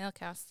to the male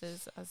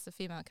casters as the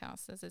female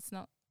casters. It's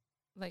not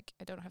like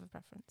I don't have a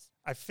preference.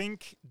 I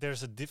think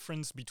there's a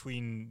difference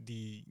between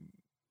the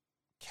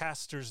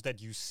casters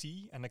that you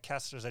see and the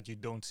casters that you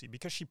don't see,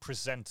 because she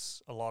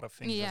presents a lot of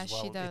things Yeah, as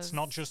well. she does. It's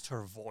not just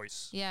her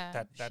voice Yeah,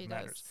 that she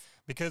matters. does.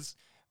 Because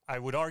I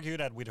would argue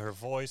that with her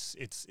voice,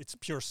 it's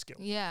pure skill.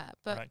 Yeah,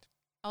 but right?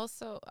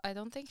 also I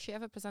don't think she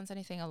ever presents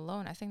anything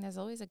alone. I think there's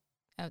always a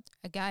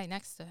guy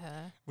next to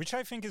her. Which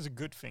I think is a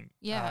good thing.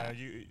 Yeah.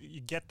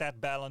 You get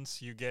that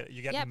balance. You get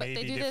Yeah, but maybe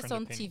they do this different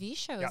on opinion. TV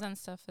shows Yeah. and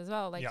stuff as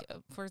well. Like, Yeah.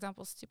 for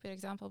example, stupid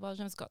example,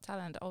 Belgium's Got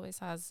Talent always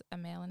has a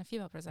male and a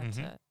female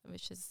presenter,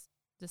 which is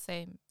the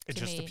same. It to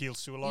just me.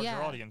 appeals to a larger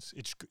Yeah. audience.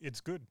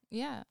 It's good.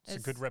 Yeah, It's a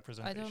good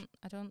representation.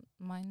 I don't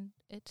mind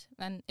it,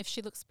 and if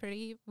she looks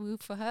pretty, woo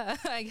for her.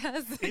 I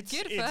guess It's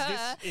good for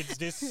her. it's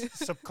this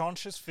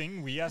subconscious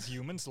thing we as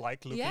humans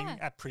like looking Yeah.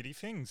 at pretty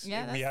things.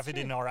 Yeah, We that's have it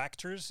in true. our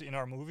actors, in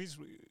our movies.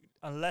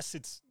 Unless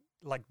it's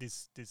like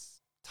this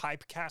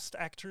typecast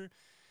actor,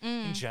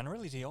 in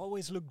general, they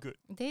always look good.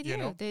 They do. You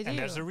know? They do. And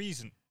there's a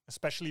reason,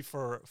 especially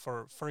for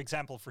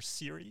example, for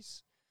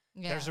series.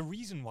 yeah. There's a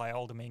reason why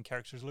all the main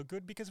characters look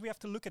good, because we have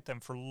to look at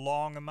them for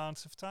long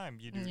amounts of time.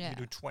 You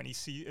do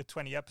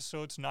 20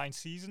 episodes, 9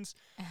 seasons.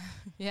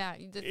 yeah.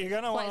 You're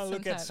gonna want to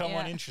look at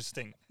someone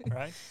interesting,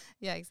 right?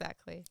 Yeah,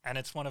 exactly. And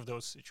it's one of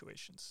those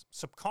situations.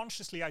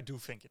 Subconsciously, I do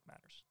think it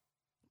matters.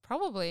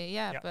 Probably,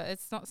 yeah, Yeah. but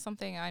it's not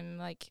something I'm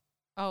like,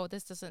 oh,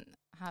 this doesn't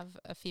have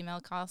a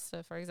female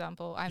caster, for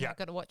example. I'm Yeah. not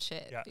gonna watch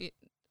it. Yeah.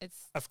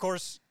 It's Of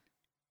course,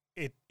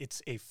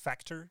 it's a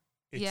factor.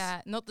 It's,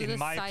 yeah, not the in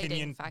my deciding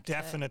opinion, factor.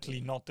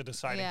 definitely not the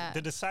deciding. Yeah.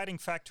 The deciding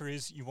factor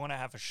is you want to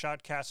have a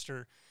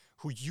shoutcaster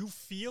who you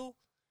feel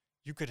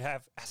you could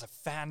have as a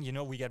fan. You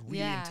know, we get really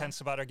Yeah. intense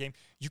intense about our game.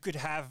 You could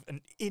have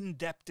an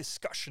in-depth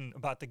discussion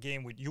about the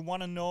game with. You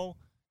want to know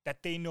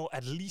that they know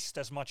at least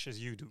as much as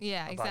you do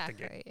Yeah, about the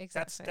exactly, game.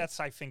 exactly. That's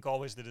I think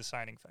always the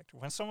deciding factor.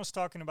 When someone's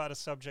talking about a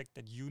subject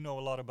that you know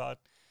a lot about,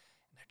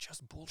 and they're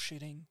just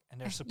bullshitting, and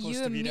they're supposed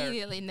you to be there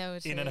immediately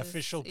notice in an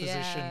official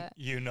position, Yeah.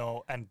 you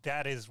know, and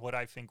that is what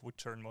I think would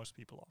turn most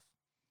people off.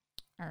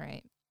 All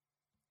right.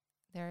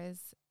 There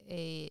is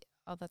a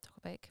other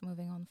topic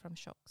moving on from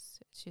shocks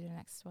to the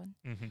next one.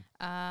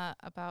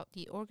 About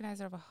the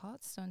organizer of a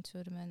Hearthstone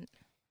tournament.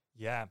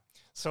 Yeah.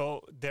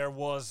 So there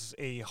was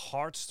a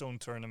Hearthstone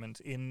tournament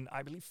in,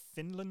 I believe,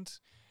 Finland,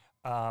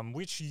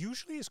 which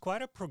usually is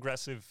quite a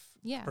progressive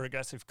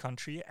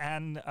country.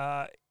 And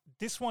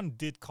this one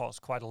did cause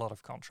quite a lot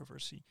of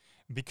controversy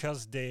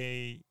because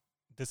they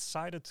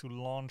decided to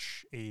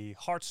launch a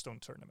Hearthstone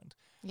tournament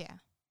Yeah.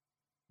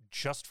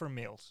 just for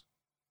males.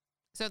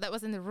 So that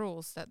was in the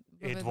rules that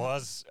It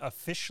was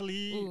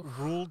officially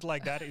ruled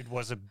like that. It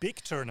was a big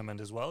tournament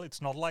as well.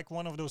 It's not like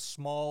one of those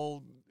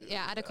small...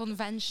 at a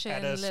convention.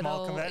 At a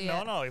small convention.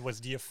 Yeah. No, it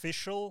was the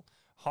official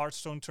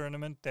Hearthstone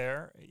tournament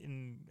there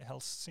in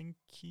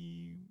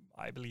Helsinki,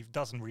 I believe.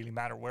 Doesn't really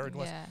matter where it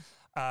was.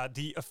 Yeah.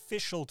 The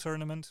official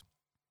tournament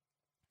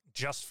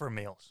just for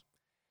males.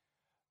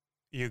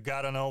 You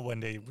gotta know when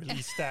they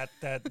release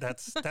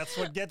that's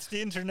what gets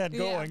the internet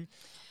going.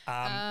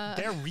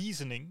 Their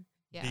reasoning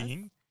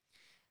being,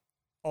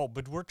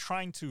 but we're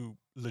trying to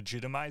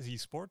legitimize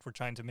esport. We're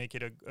trying to make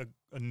it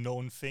a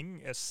known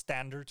thing, a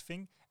standard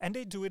thing. And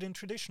they do it in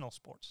traditional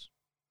sports.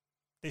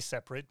 They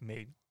separate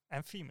male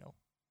and female.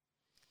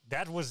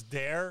 That was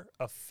their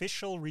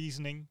official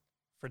reasoning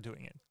for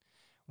doing it.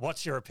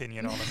 What's your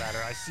opinion on the matter?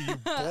 I see you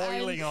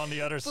boiling on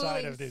the other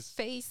side of this.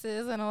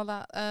 Faces and all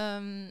that.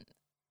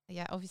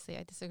 Yeah, obviously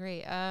I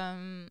disagree.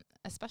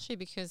 Especially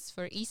because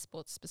for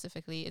esports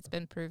specifically, it's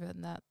been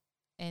proven that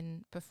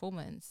in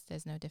performance,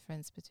 there's no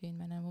difference between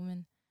men and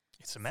women.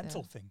 It's a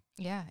mental thing.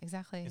 Yeah,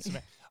 exactly.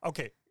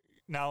 Okay,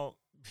 now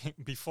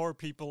before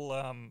people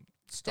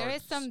start, there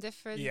is some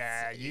difference.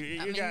 Yeah,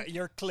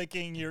 you're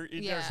clicking.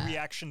 There's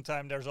reaction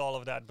time. There's all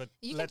of that. But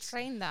you can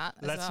train that.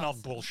 Let's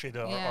not bullshit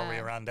our way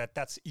around that.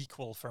 That's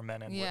equal for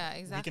men and women. Yeah,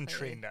 exactly. We can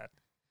train that.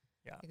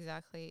 Yeah,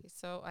 exactly.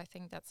 So I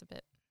think that's a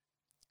bit.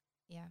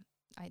 Yeah,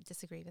 I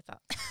disagree with that,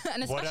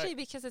 and especially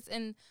because it's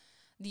in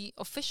the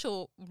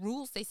official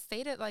rules. They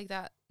state it like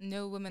that: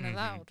 no women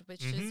allowed,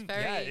 which is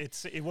very. Yeah,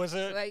 it was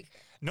a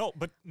no,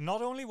 but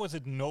not only was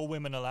it no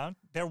women allowed,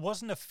 there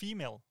wasn't a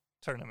female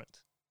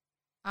tournament.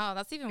 Oh,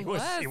 that's even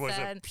worse. It was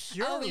then. a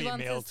purely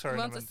male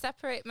tournament. We want to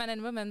separate men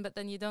and women, but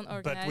then you don't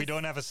organize. But we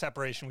don't have a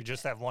separation. We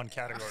just have one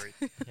category.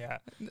 Yeah,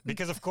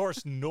 because of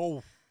course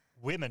no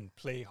women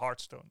play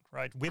Hearthstone,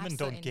 right? Women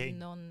don't game.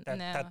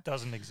 That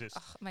doesn't exist.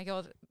 Oh my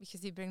god!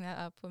 Because you bring that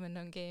up, women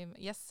don't game.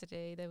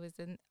 Yesterday there was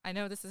I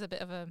know this is a bit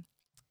of a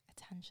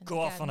tangent. Go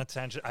off on a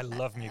tangent. I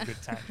love me a good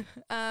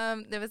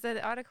tangent. There was an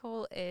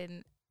article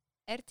in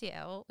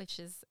RTL, which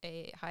is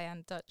a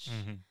high-end Dutch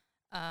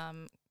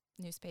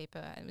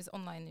newspaper. It was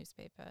online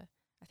newspaper.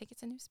 I think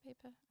it's a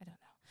newspaper. I don't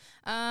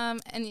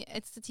know. And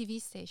it's the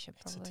TV station,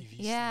 probably. It's a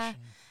TV station.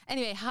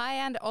 Anyway,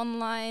 high-end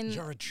online.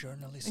 You're a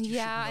journalist.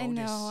 I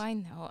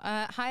know.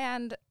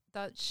 High-end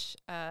Dutch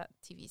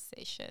TV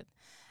station.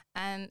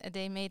 And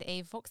they made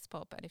a vox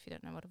pop. And if you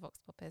don't know what a vox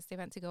pop is, they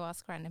went to go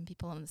ask random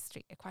people on the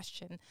street a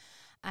question.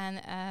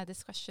 And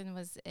this question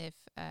was if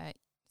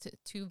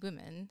two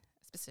women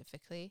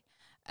specifically,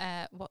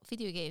 what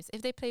video games,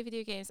 if they play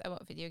video games,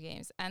 what video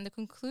games. And the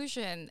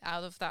conclusion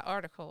out of that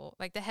article,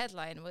 like the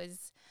headline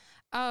was,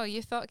 oh,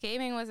 you thought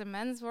gaming was a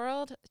men's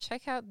world?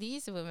 Check out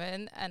these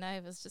women. And I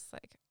was just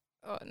like,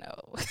 oh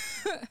no.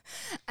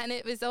 And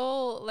it was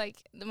all like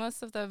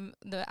most of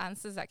the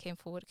answers that came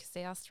forward, because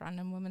they asked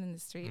random women in the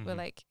street, were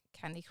like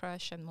Candy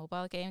Crush and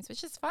mobile games,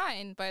 which is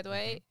fine, by the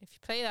way. If you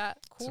play that,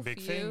 cool for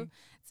you.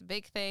 It's a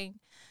big thing.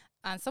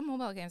 And some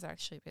mobile games are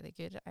actually really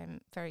good.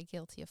 I'm very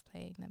guilty of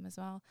playing them as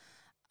well.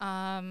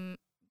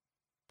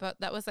 But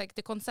that was like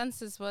the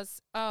consensus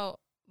was, oh,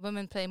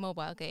 women play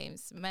mobile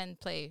games, men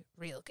play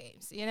real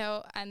games, you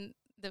know? And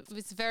it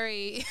was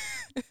very...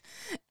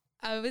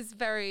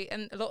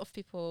 and a lot of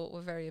people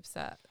were very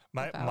upset.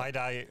 Might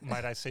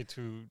I say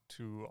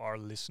to our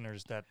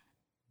listeners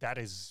that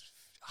is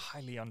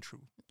highly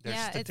untrue. There's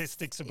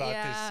statistics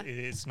about this.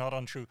 It's not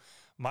untrue.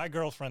 My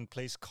girlfriend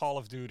plays Call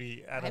of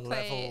Duty at a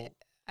level.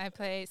 I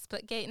play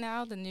Splitgate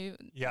now, the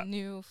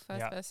new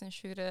first-person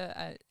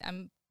shooter.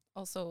 I'm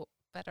also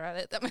better at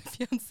it than my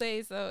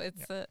fiance, so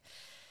it's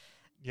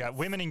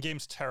women in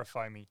games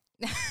terrify me.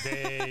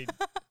 They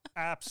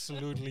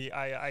absolutely.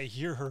 I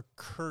hear her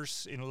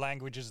curse in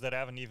languages that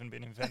haven't even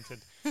been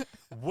invented.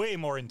 Way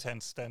more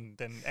intense than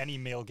any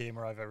male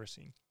gamer I've ever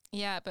seen.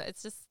 Yeah, but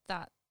it's just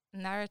that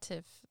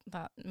narrative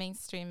that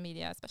mainstream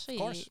media, especially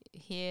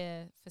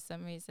here, for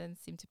some reason,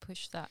 seem to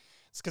push that.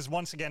 It's because,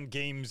 once again,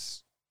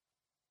 games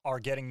are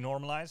getting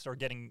normalized or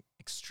getting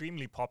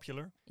extremely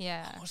popular.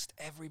 Yeah. Almost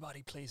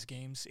everybody plays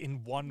games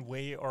in one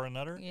way or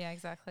another. Yeah,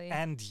 exactly.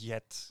 And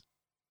yet,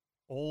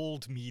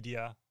 old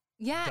media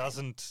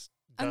doesn't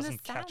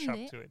catch up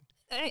to it.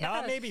 Now,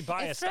 I may be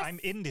biased. I'm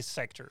in this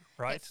sector,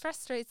 right? It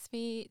frustrates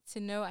me to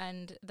no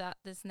end that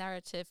this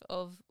narrative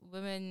of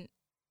women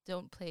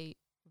don't play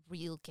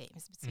real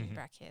games, between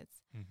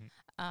brackets,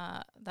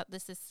 that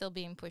this is still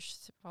being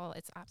pushed. Well,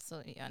 it's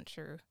absolutely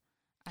untrue.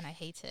 And I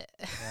hate it.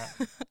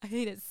 Yeah. I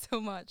hate it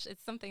so much.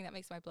 It's something that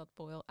makes my blood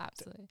boil,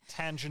 absolutely.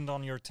 Tangent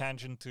on your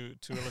tangent to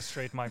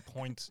illustrate my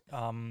point.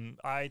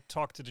 I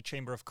talked to the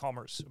Chamber of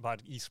Commerce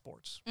about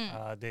esports.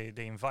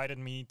 They invited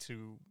me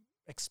to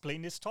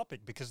explain this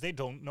topic because they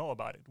don't know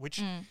about it,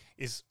 which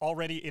is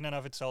already in and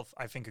of itself,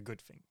 I think, a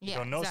good thing. You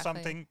don't know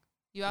something,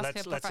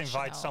 let's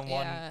invite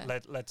someone,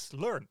 let's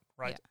learn,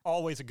 right? Yeah.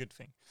 Always a good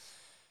thing.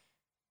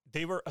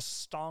 They were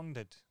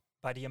astounded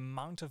by the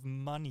amount of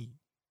money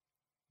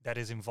that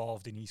is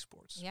involved in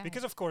esports. Yeah.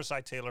 Because, of course,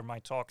 I tailor my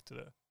talk to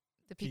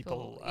the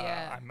people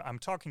I'm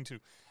talking to.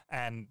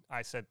 And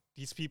I said,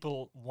 these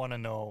people want to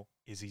know,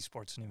 is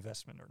esports an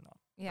investment or not?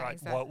 Yeah, right?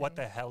 Exactly. What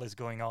the hell is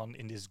going on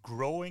in this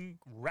growing,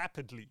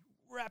 rapidly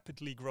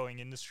growing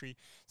industry?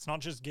 It's not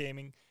just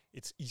gaming,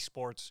 it's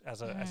esports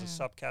as a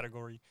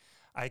subcategory.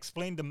 I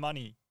explained the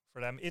money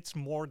for them. It's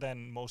more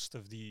than most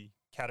of the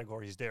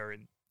categories they're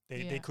in.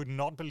 They could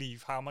not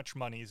believe how much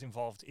money is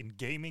involved in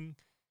gaming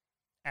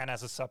and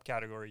as a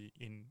subcategory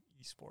in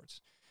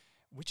esports,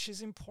 which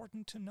is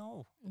important to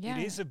know. Yeah.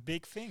 It is a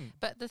big thing.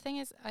 But the thing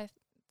is, I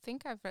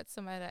think I've read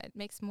somewhere that it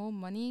makes more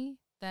money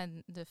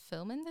than the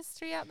film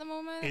industry at the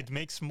moment. It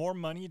makes more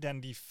money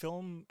than the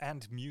film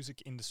and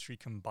music industry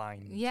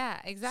combined. Yeah,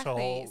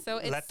 exactly.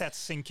 So let that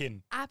sink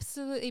in.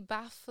 Absolutely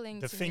baffling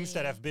to me. The things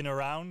that have been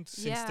around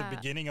since the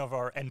beginning of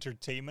our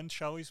entertainment,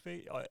 shall we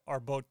say, are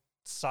both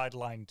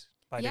sidelined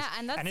by this.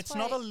 And it's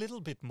not a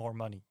little bit more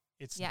money.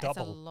 It's double. It's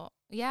a lot.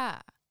 Yeah.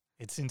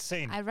 It's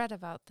insane. I read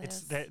about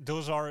this.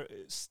 Those are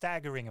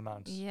staggering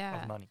amounts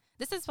of money.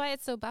 This is why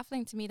it's so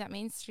baffling to me that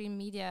mainstream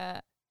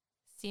media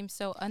seems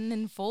so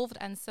uninvolved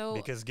and so...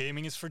 Because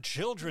gaming is for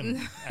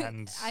children.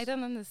 And I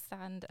don't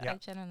understand. I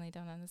genuinely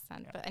don't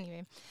understand. But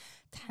anyway,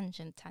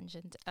 tangent.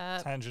 Tangent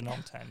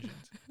on tangent.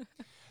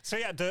 So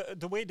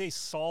the way they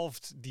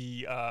solved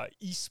the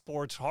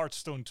esports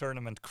Hearthstone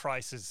tournament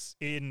crisis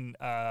in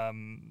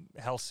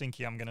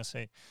Helsinki, I'm going to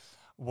say,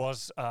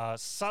 was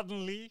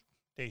suddenly...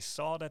 They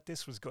saw that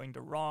this was going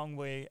the wrong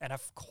way, and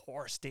of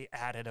course they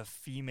added a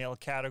female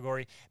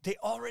category. They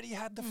already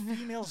had the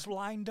females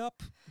lined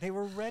up. They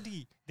were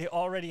ready. They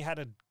already had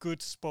a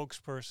good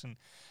spokesperson.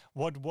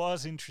 What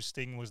was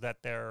interesting was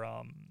that their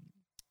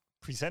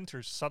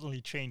presenters suddenly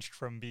changed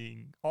from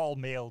being all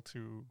male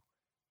to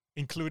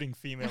including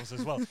females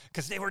as well,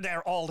 because they were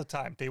there all the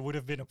time. They would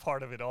have been a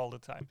part of it all the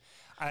time.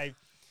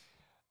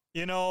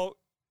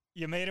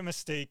 You made a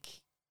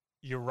mistake.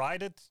 You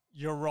write it.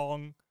 You're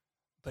wrong.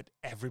 But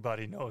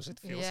everybody knows it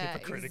feels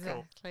hypocritical.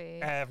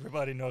 Exactly.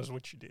 Everybody knows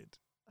what you did.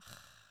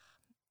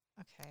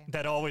 Okay.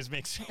 That always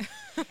makes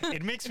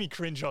it makes me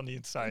cringe on the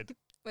inside.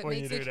 It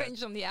makes me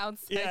cringe on the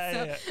outside.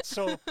 Yeah.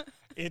 So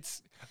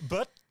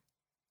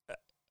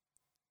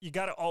you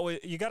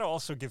gotta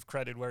also give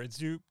credit where it's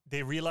due.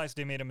 They realized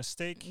they made a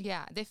mistake.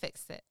 Yeah, they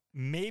fixed it.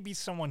 Maybe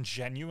someone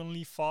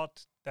genuinely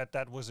thought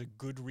that was a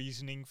good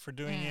reasoning for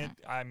doing it.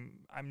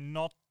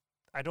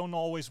 I don't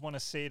always want to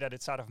say that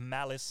it's out of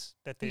malice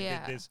that they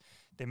did this.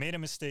 They made a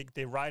mistake.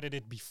 They righted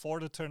it before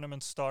the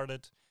tournament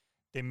started.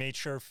 They made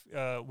sure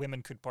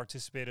women could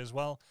participate as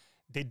well.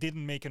 They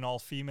didn't make an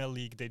all-female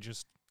league. They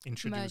just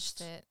introduced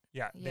merged it.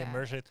 Yeah, they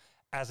merged it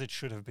as it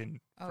should have been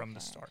from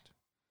the start.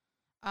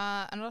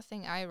 Another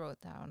thing I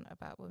wrote down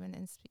about women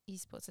in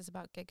esports is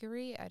about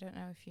Geguri. I don't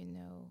know if you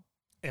know.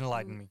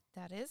 Enlighten me.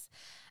 That is.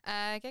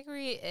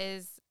 Geguri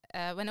is,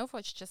 when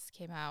Overwatch just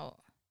came out,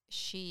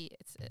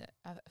 it's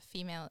a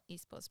female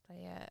esports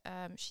player.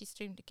 She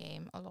streamed the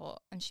game a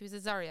lot, and she was a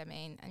Zarya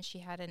main, and she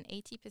had an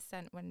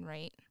 80% win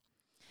rate.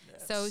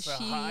 So a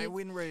high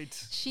win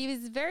rate. She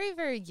was very,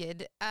 very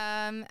good.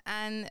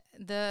 And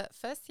the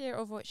first year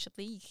Overwatch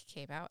League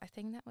came out, I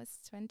think that was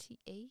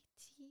 2018.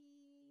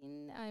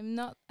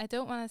 I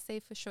don't want to say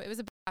for sure. It was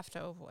a bit after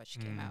Overwatch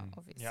came out,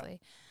 obviously.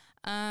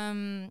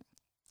 Yeah.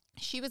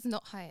 She was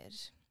not hired.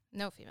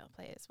 No female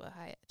players were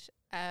hired.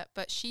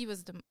 But she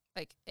was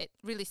it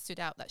really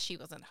stood out that she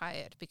wasn't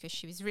hired because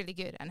she was really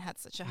good and had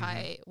such a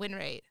high win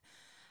rate.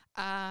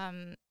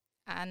 And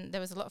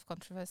there was a lot of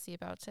controversy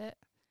about it.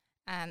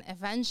 And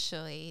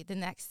eventually, the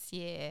next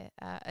year,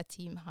 a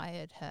team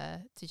hired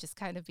her to just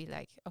kind of be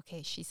like,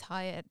 okay, she's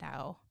hired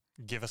now.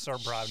 Give us our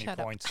brownie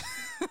points.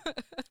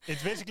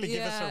 It's basically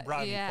give us our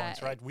brownie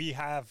points, right? We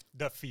have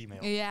the female.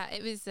 Yeah,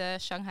 it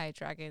was Shanghai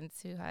Dragons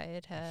who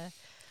hired her.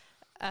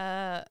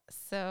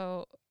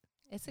 So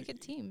it's a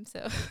good team.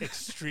 So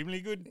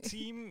extremely good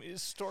team.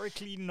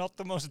 Historically, not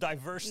the most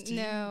diverse team.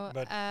 No,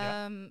 but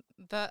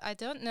I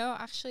don't know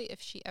actually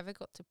if she ever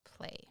got to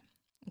play.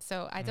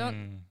 So I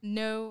don't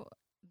know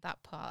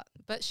that part,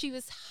 but she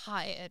was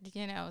hired,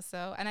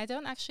 so, and I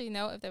don't actually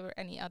know if there were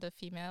any other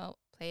female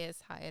players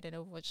hired in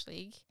Overwatch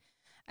League.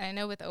 And I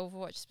know with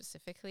Overwatch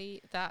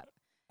specifically that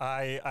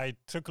I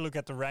took a look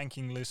at the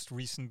ranking list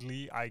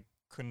recently. I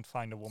couldn't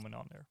find a woman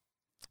on there.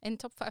 In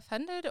top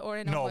 500 or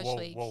in Overwatch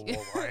League? Whoa.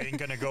 I ain't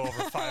gonna go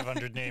over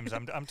 500 names.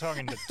 I'm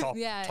talking the top.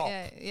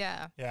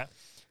 Yeah.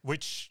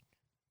 Which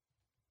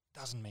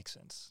doesn't make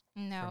sense.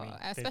 No,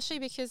 especially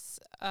because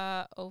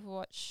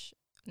Overwatch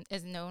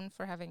is known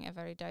for having a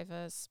very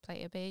diverse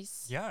player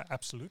base. Yeah,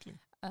 absolutely.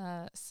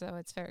 So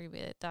it's very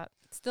weird that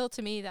still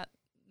to me that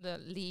the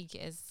league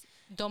is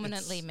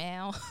dominantly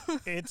male.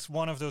 It's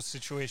one of those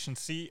situations.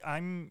 See,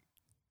 I'm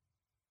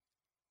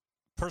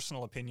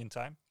personal opinion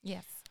time.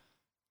 Yes.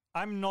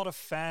 I'm not a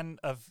fan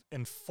of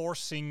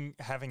enforcing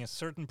having a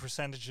certain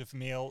percentage of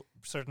male,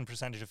 certain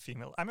percentage of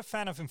female. I'm a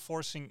fan of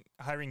enforcing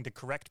hiring the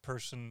correct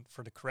person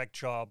for the correct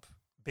job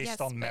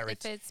based on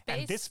merit.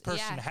 And this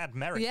person had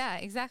merit. Yeah,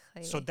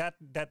 exactly. So that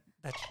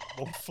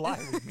won't fly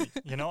with me.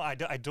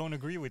 I don't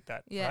agree with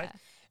that. Yeah.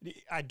 Right?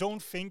 I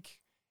don't think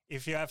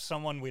if you have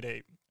someone with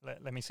a,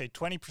 let me say,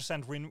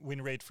 20%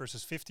 win rate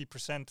versus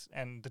 50%,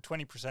 and the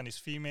 20% is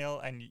female,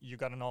 and you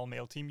got an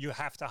all-male team, you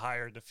have to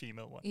hire the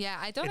female one. Yeah,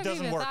 I don't agree with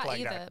that. It doesn't work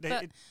like either,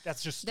 that.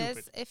 That's just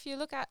stupid. If you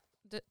look at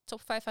the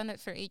top 500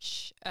 for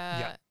each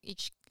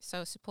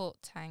so support,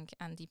 tank,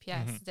 and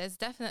DPS, there's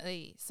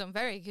definitely some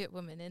very good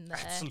women in there.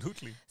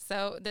 Absolutely.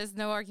 So there's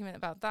no argument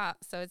about that.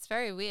 So it's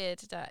very weird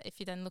that if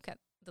you then look at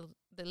the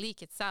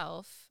league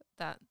itself,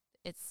 that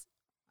it's,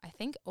 I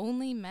think,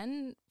 only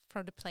men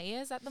for the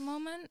players at the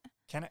moment.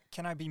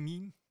 Can I be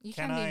mean? You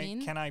can be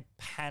mean. Can I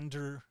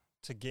pander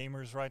to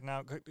gamers right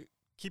now?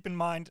 Keep in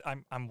mind,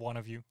 I'm one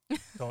of you.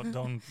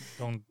 Don't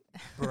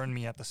burn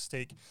me at the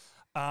stake.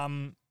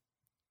 Gamers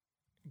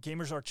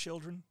are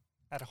children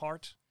at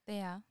heart.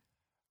 They are.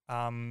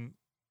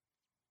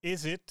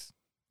 Is it,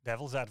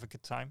 devil's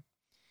advocate time,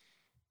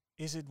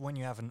 is it when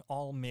you have an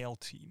all-male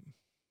team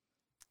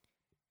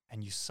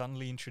and you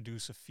suddenly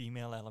introduce a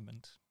female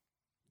element,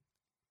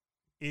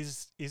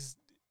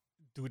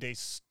 do they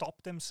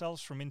stop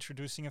themselves from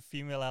introducing a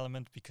female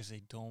element because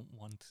they don't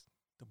want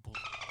the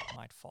bullshit that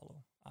might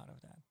follow out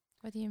of that?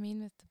 What do you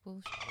mean with the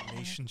bullshit?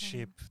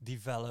 Relationship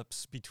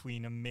develops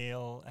between a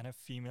male and a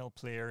female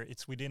player.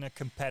 It's within a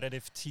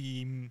competitive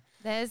team.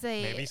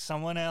 Maybe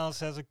someone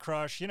else has a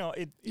crush.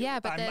 But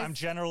I'm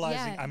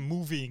generalizing. I'm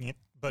moving it,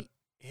 but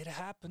it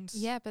happens.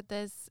 Yeah, but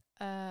there's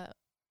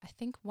I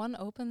think one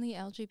openly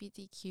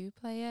LGBTQ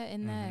player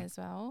in there as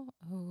well,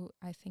 who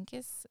I think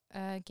is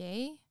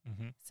gay.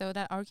 So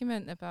that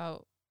argument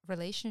about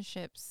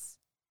relationships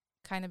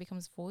kind of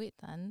becomes void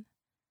then.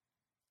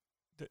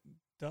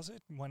 Does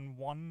it when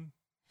one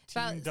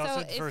team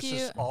does it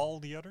versus all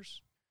the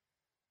others?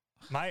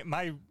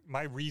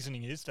 My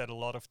reasoning is that a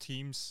lot of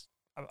teams,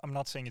 I'm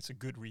not saying it's a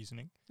good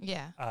reasoning.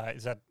 Yeah.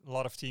 Is that a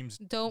lot of teams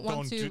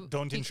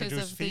don't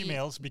introduce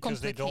females because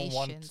they don't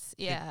want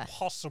the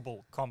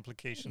possible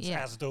complications,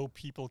 as though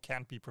people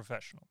can't be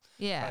professional.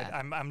 Yeah. Right?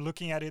 I'm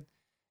looking at it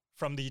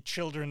from the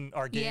children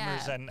are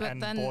gamers and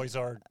boys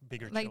are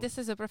bigger children. This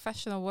is a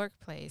professional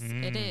workplace.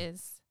 It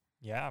is.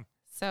 Yeah.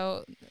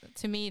 So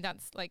to me,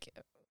 that's like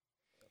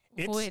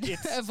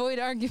it's a void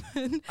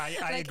argument.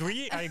 I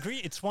agree.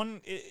 It's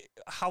one.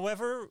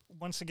 However,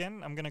 once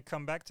again, I'm going to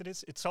come back to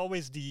this. It's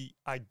always the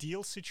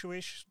ideal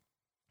situation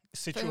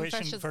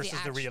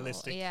versus the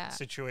realistic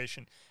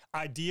situation.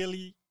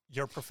 Ideally,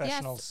 you're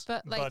professionals,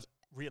 but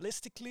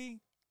realistically,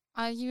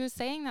 Are you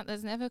saying that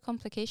there's never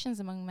complications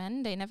among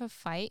men? They never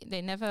fight.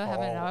 They never have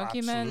an Oh,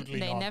 argument. absolutely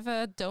They not.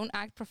 never don't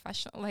act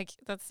professional. Like,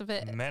 that's a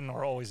bit. Men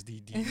are always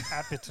the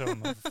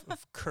epitome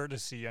of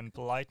courtesy and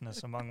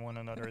politeness among one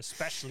another,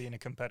 especially in a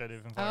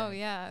competitive Oh environment.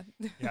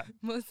 yeah, Yeah.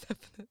 most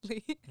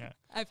definitely. Yeah.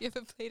 Have you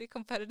ever played a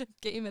competitive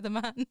game with a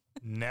man?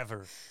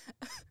 Never.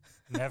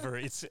 Never.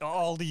 It's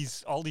all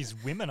these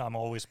women I'm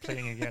always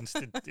playing against.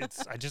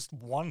 It's I just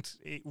want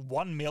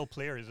one male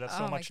player. Is that Oh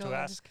so my much to God.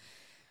 ask?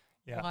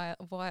 Yeah.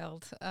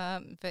 Wild.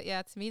 But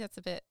yeah, to me that's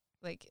a bit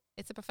like,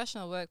 it's a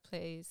professional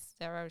workplace.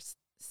 There are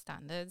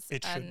standards.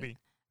 It should be.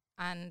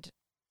 And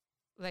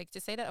like, to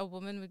say that a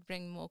woman would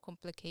bring more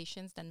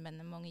complications than men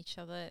among each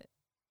other,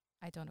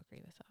 I don't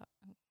agree with that.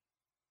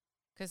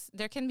 Because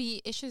there can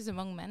be issues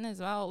among men as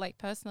well, like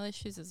personal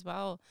issues as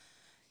well,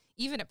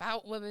 even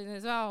about women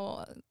as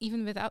well,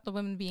 even without the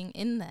women being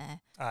in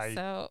there.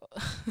 So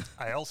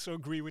I also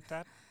agree with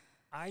that.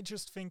 I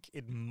just think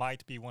it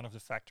might be one of the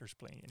factors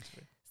playing into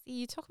it. see,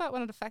 you talk about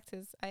one of the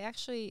factors. I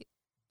actually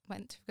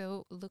went to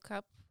go look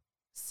up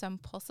some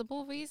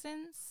possible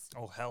reasons.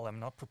 Oh hell, I'm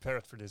not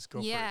prepared for this. Go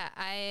for it. Yeah,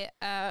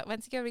 I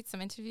went to go read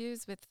some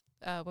interviews with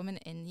women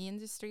in the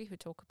industry who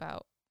talk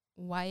about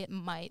why it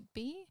might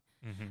be.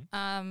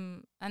 Mm-hmm.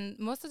 And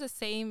most of the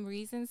same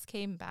reasons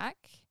came back.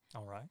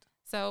 All right.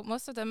 So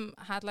most of them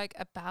had like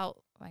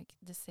about like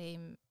the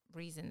same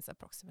reasons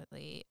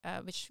approximately,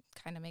 which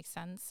kind of makes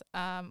sense.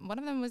 One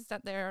of them was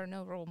that there are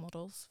no role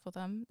models for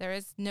them. There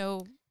is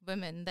no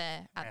women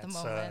there at the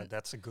moment.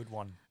 That's a good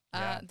one.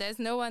 Yeah. There's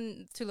no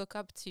one to look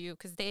up to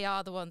because they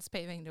are the ones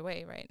paving the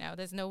way right now.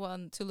 There's no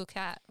one to look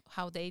at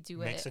how they do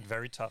Makes it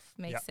very tough.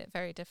 Makes it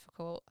very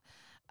difficult.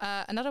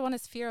 Another one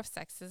is fear of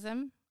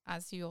sexism,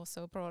 as you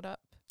also brought up.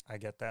 I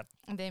get that.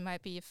 They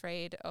might be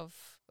afraid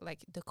of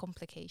like the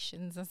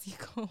complications, as you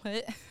call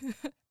it,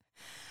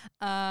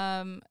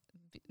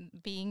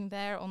 being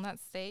there on that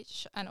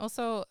stage. And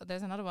also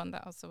there's another one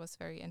that also was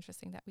very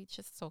interesting that we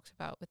just talked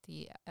about with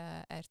the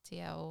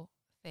RTL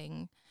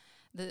thing.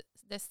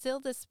 There's still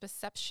this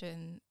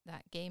perception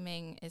that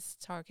gaming is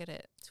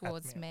targeted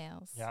towards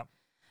males. Yeah.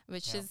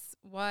 Which is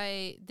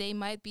why they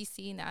might be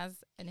seen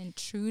as an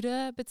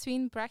intruder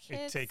between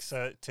brackets.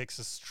 It takes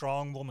a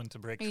strong woman to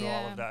break through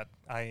all of that.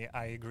 I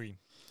agree.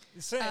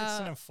 It's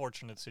an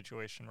unfortunate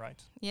situation,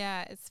 right?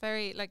 Yeah, it's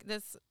very like,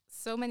 there's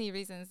so many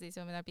reasons these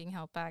women are being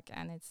held back,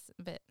 and it's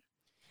a bit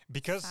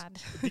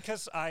sad.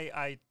 Because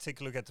I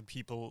take a look at the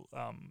people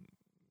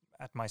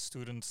at my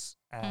students,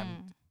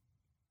 and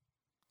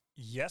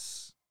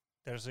yes,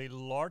 there's a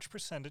large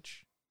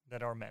percentage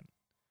that are men,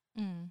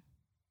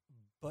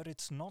 but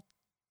it's not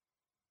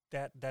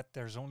that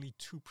there's only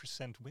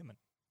 2% women.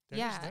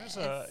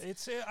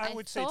 I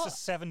would say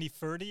it's a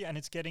 70-30, and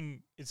it's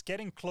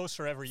getting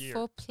closer every year.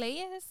 For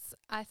players,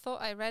 I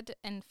thought I read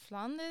in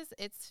Flanders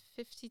it's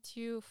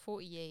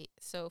 52-48.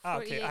 So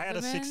 48 okay, I had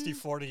women, a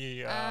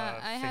 60-40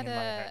 I thing had in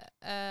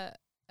my head.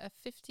 a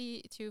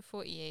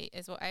 50-48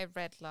 is what I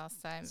read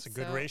last time. It's a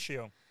good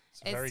ratio.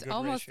 It's a very good ratio. It's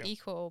almost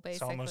equal, basically.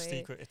 It's almost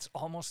equal. It's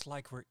almost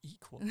like we're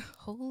equal.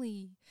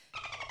 Holy.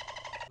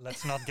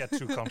 Let's not get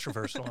too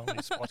controversial on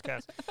this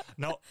podcast.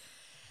 No,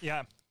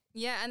 yeah.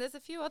 Yeah, and there's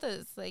a few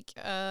others. Like,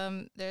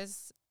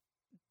 there's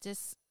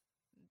this.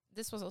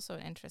 This was also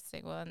an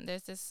interesting one.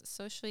 There's this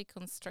socially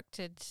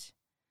constructed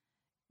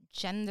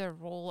gender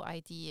role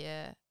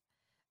idea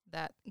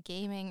that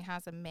gaming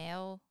has a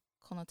male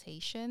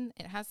connotation.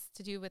 It has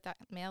to do with that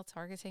male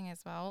targeting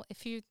as well.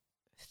 If you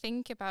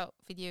think about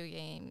video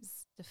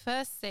games, the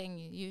first thing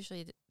you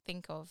usually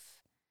think of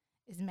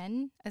is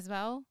men as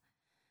well,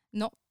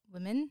 not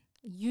women.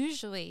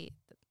 Usually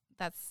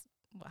that's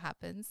what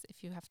happens.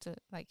 If you have to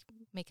like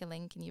make a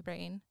link in your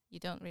brain, you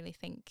don't really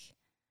think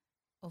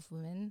of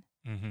women,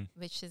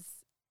 which is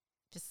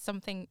just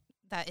something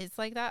that is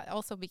like that.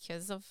 Also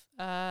because of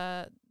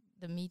the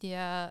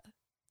media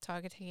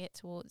targeting it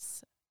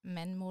towards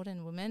men more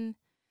than women.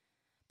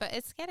 But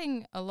it's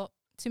getting a lot,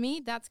 to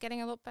me, that's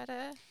getting a lot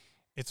better.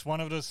 It's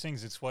one of those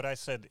things. It's what I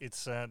said.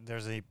 It's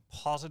there's a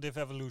positive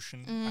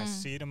evolution. I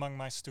see it among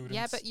my students.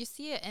 Yeah, but you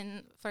see it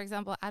in, for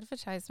example,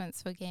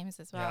 advertisements for games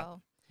as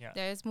well. Yeah.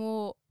 There's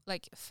more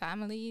like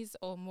families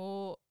or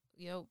more,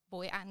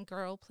 boy and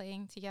girl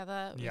playing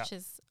together, which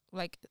is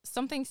like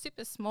something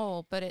super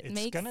small, but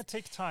it's gonna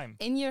take time.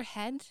 In your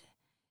head,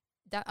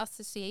 that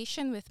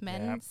association with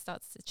men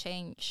starts to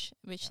change,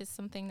 which is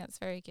something that's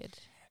very good.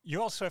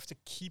 You also have to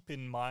keep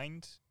in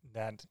mind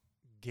that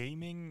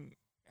gaming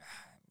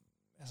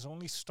has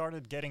only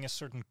started getting a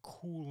certain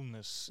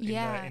coolness in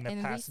the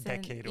past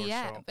decade or so.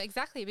 Yeah,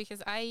 exactly,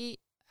 because I,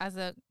 as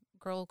a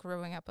girl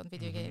growing up on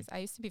video games, I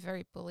used to be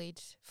very bullied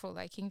for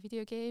liking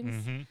video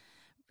games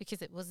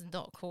because it was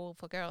not cool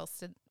for girls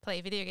to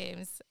play video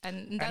games.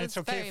 And it's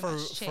okay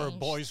for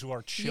boys who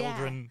are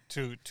children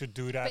to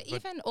do that. But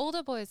even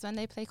older boys, when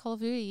they play Call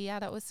of Duty,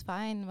 that was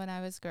fine when I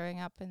was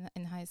growing up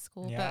in high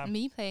school. But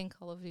me playing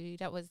Call of Duty,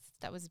 that was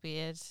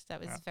weird.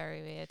 That was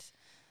very weird.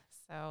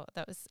 So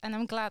that was, and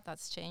I'm glad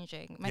that's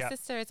changing. My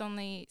sister is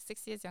only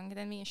 6 years younger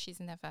than me, and she's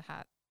never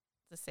had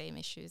the same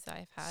issues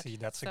I've had. See,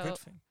 that's a good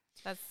thing.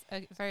 That's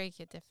a very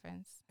good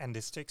difference. And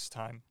this takes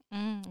time.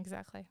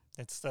 Exactly.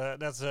 That's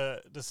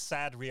the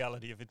sad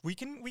reality of it. We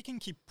can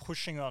keep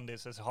pushing on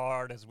this as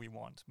hard as we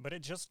want, but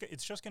it's just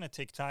going to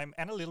take time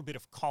and a little bit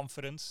of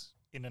confidence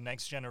in the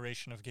next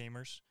generation of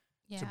gamers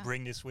to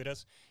bring this with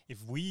us.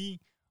 If we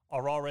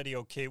are already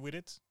okay with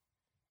it,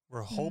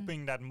 we're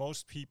hoping that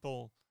most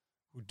people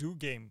who do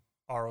game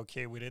are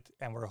okay with it,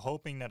 and we're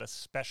hoping that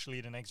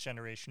especially the next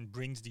generation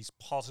brings these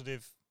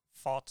positive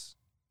thoughts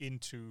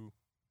into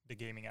the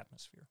gaming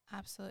atmosphere.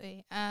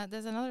 Absolutely.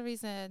 There's another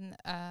reason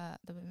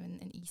the women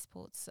in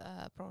esports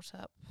brought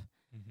up,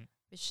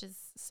 which is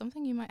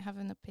something you might have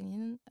an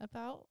opinion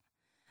about.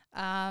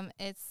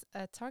 It's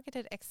a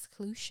targeted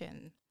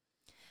exclusion.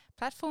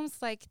 Platforms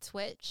like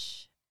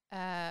Twitch,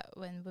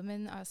 when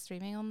women are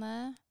streaming on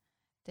there,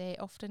 they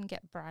often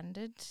get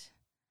branded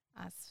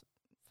as,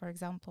 for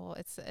example,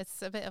 it's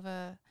a bit of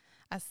a,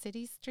 as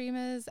city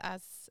streamers,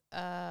 as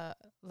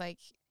like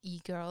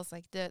e-girls,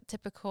 like the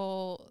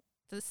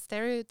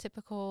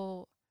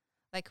stereotypical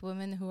like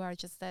women who are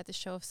just there to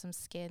show off some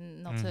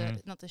skin,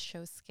 not to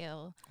show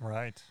skill.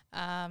 Right.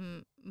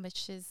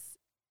 Which is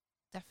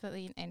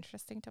definitely an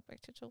interesting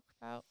topic to talk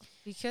about,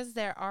 because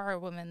there are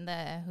women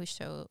there who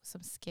show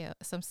some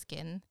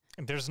skin.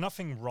 And there's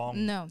nothing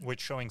wrong with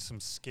showing some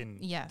skin.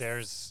 Yes.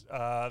 There's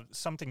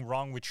something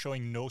wrong with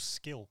showing no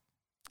skill.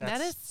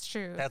 That is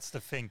true. That's the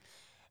thing.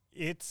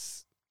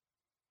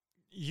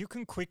 You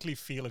can quickly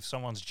feel if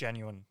someone's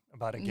genuine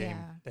about a game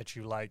that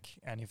you like,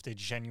 and if they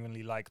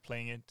genuinely like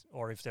playing it,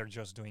 or if they're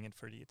just doing it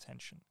for the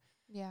attention.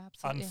 Yeah,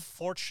 absolutely.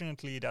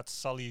 Unfortunately, that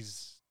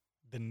sullies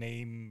the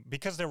name,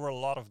 because there were a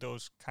lot of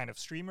those kind of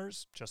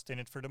streamers just in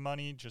it for the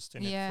money, just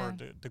in it for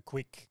the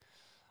quick,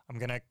 I'm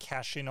going to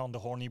cash in on the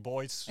horny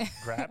boys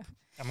grab.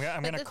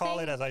 I'm going to call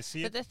it as I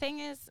see it. But the thing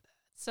is,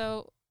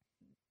 so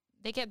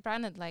they get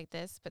branded like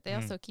this, but they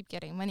also keep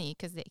getting money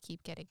because they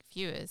keep getting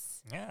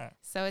viewers. Yeah.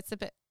 So it's a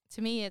bit,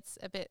 to me, it's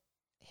a bit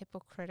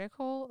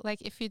hypocritical.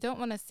 Like, if you don't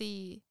want to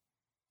see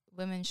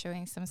women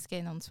showing some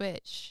skin on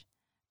Twitch,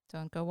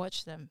 don't go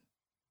watch them.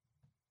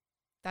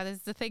 That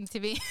is the thing to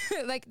me.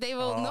 Like, they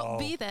will not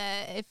be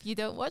there if you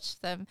don't watch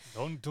them.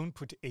 Don't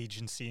put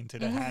agency into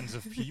the hands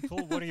of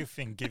people. What do you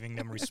think? Giving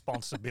them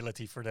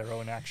responsibility for their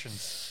own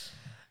actions.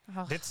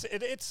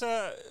 It's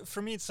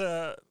for me, it's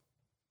a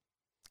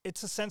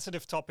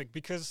sensitive topic,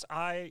 because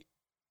I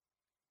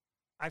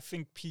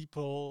think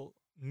people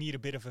need a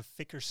bit of a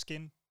thicker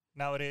skin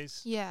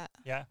nowadays. Yeah.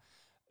 Yeah.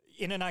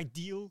 In an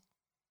ideal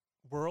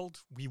world,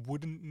 we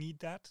wouldn't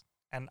need that,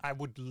 and I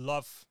would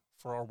love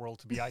for our world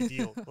to be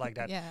ideal like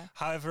that. Yeah.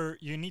 However,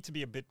 you need to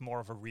be a bit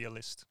more of a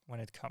realist when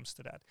it comes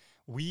to that.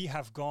 We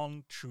have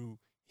gone through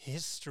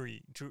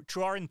history,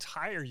 through our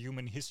entire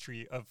human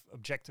history of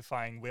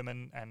objectifying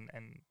women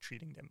and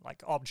treating them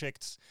like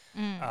objects.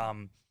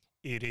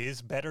 It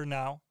is better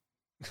now.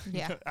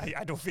 Yeah.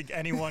 I don't think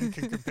anyone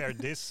can compare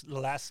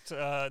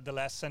the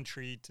last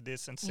century to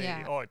this and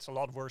say, oh, it's a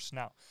lot worse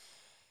now.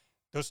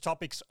 Those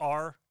topics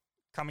are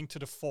coming to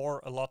the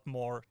fore a lot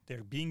more.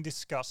 They're being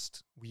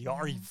discussed. We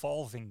are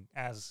evolving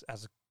as a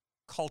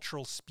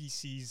cultural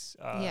species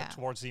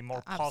towards a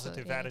more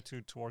positive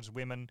attitude towards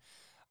women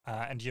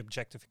and the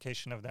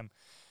objectification of them.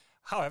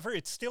 However,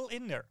 it's still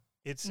in there.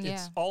 It's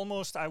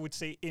almost, I would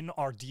say, in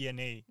our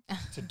DNA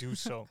to do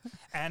so.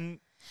 And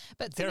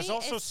but there's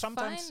also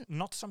sometimes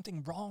not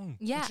something wrong.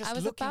 Yeah,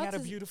 just looking at a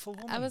beautiful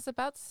woman. I was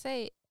about to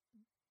say,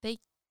 they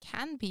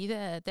can be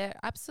there. They're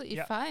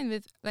absolutely fine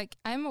with, like,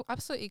 I'm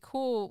absolutely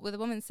cool with a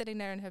woman sitting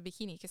there in her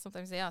bikini, because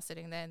sometimes they are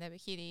sitting there in their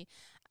bikini.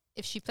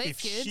 If she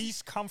plays good. If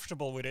she's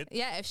comfortable with it.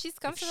 Yeah, if she's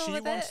comfortable with it.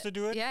 If she wants to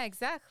do it. Yeah,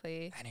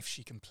 exactly. And if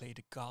she can play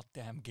the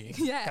goddamn game.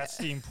 Yeah. That's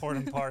the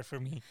important part for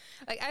me.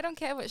 Like, I don't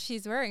care what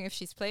she's wearing if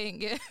she's playing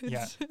good.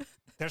 Yeah.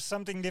 There's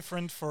something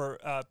different for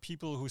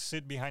people who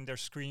sit behind their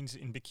screens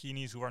in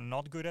bikinis who are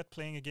not good at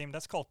playing a game.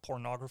 That's called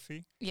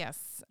pornography.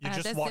 Yes. You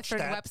just watch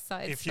different that.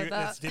 Websites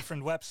There's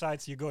different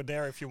websites. You go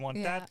there if you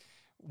want that.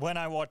 When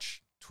I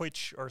watch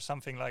Twitch or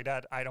something like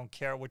that, I don't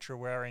care what you're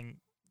wearing.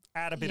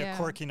 Add a bit of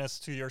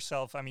quirkiness to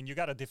yourself. I mean, you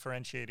got to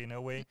differentiate in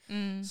a way.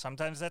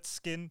 Sometimes that's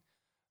skin,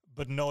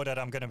 but know that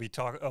I'm going to be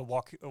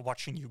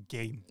watching you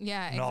game.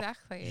 Yeah,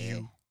 exactly.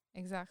 You.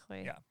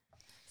 Exactly. Yeah.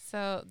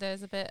 So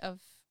there's a bit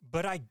of...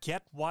 But I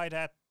get why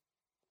that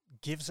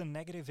gives a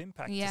negative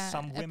impact to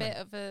some women. A bit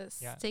of a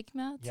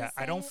stigma.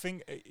 I don't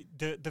think...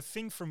 the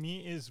thing for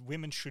me is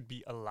women should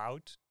be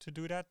allowed to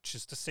do that,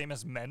 just the same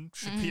as men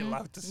should be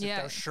allowed to sit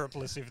there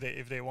shirtless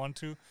if they want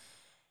to.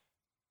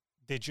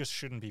 They just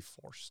shouldn't be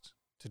forced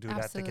to do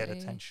that to get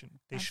attention.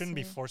 They shouldn't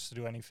be forced to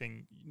do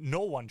anything.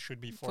 No one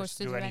should be forced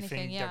to do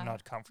anything they're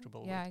not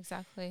comfortable with. Yeah,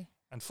 exactly.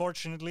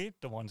 Unfortunately,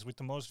 the ones with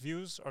the most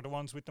views are the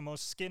ones with the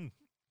most skin.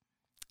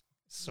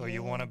 So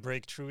you want to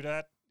break through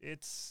that.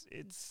 It's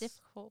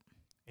difficult.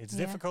 It's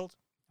difficult.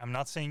 I'm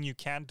not saying you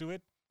can't do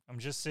it. I'm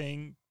just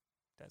saying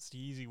that's the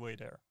easy way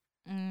there.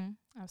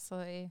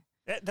 Absolutely.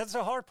 That's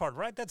the hard part,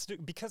 right?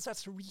 Because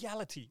that's the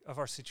reality of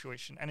our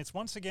situation. And it's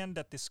once again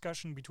that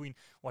discussion between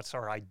what's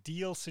our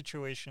ideal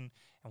situation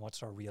and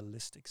what's our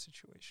realistic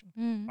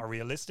situation. Our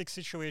realistic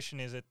situation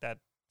is it that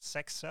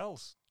sex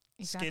sells,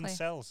 Exactly. skin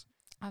sells.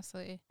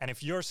 Absolutely. And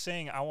if you're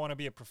saying, I want to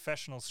be a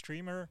professional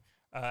streamer,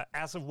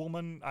 as a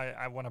woman,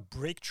 I want to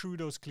break through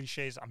those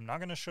cliches. I'm not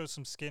going to show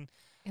some skin.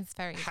 It's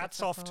very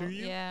Hats off to difficult.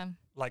 you. Yeah.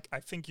 Like, I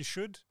think you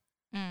should,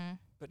 Mm,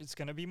 but it's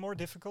going to be more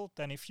difficult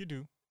than if you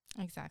do.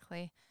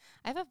 exactly.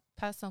 I have a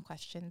personal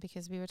question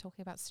because we were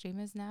talking about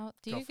streamers now.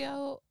 Go for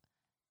it.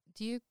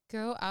 Do you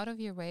go out of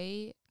your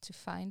way to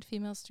find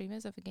female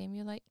streamers of a game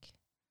you like?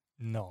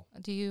 No.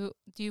 Do you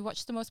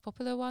watch the most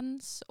popular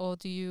ones, or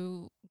do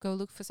you go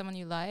look for someone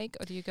you like,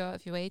 or do you go out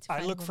of your way to I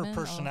find look for women,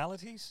 or-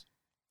 personalities.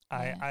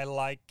 Yeah. I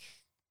like,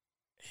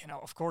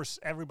 of course,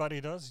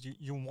 everybody does.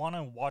 You want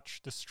to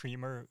watch the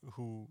streamer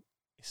who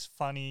is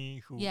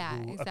funny, who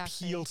exactly.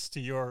 appeals to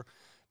your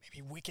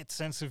maybe wicked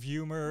sense of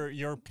humor,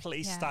 your play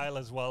Yeah. style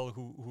as well,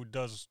 who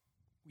does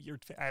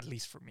weird. At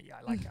least for me,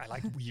 I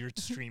like weird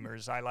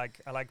streamers. I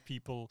like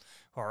people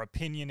who are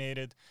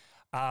opinionated.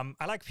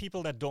 I like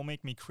people that don't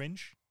make me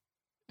cringe.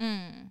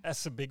 Mm,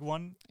 That's a big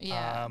one.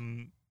 yeah.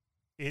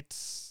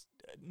 It's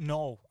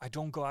no, I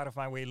don't go out of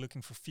my way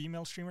looking for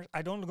female streamers.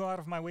 I don't go out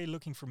of my way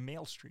looking for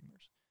male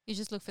streamers. You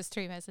just look for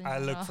streamers. In I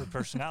look general. for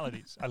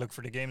personalities. I look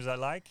for the games I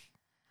like,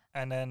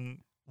 and then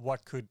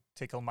what could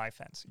tickle my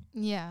fancy.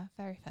 Yeah,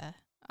 very fair.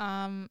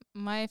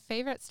 My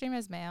favorite streamer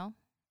is male,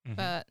 Mhm.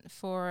 but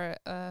for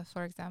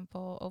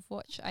example,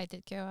 Overwatch, I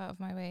did go out of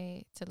my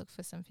way to look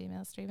for some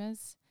female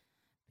streamers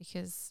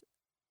because,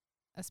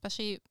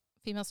 especially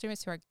female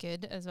streamers who are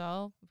good as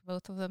well.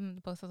 Both of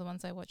the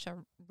ones I watch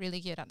are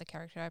really good at the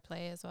character I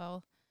play as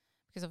well,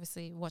 because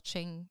obviously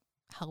watching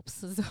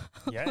helps as well.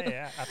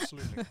 yeah,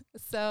 absolutely.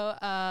 So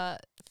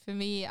for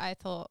me, I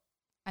thought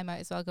I might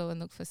as well go and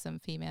look for some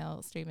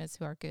female streamers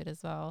who are good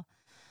as well.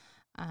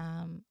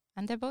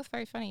 And they're both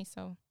very funny,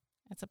 so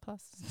it's a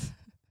plus.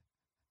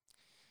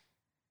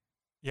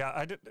 Yeah,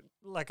 I did.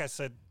 Like I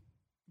said,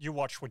 you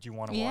watch what you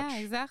want to Yeah,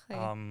 watch. exactly.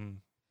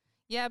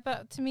 Yeah,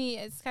 but to me,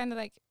 it's kind of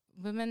like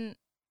women,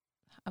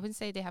 I wouldn't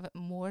say they have it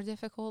more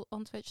difficult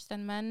on Twitch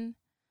than men.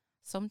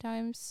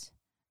 Sometimes,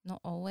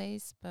 not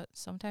always, but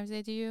sometimes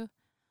they do.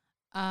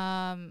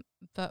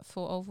 But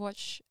for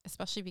Overwatch,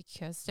 especially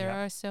because there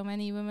Yeah. are so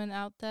many women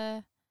out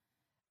there,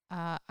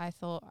 I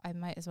thought I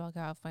might as well go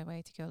out of my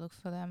way to go look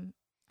for them.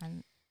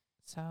 And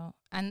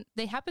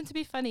they happen to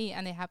be funny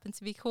and they happen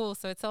to be cool,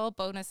 so it's all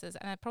bonuses.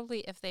 And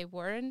if they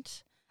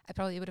weren't, I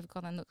probably would have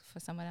gone and looked for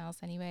someone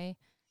else anyway.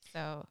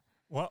 So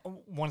Well,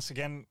 once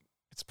again,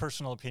 it's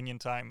personal opinion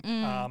time.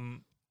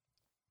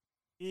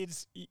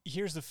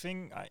 Here's the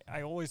thing.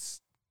 I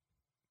always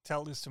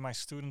tell this to my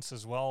students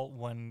as well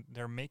when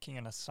they're making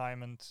an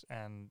assignment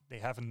and they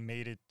haven't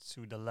made it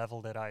to the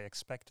level that I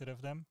expected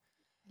of them.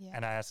 yeah,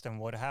 And I ask them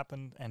what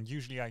happened, and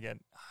usually I get,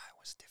 it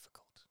was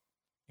difficult.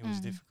 It was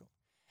Mm. difficult.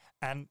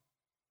 And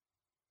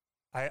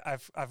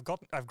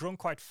I've grown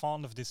quite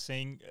fond of this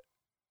saying,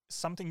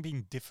 something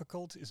being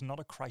difficult is not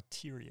a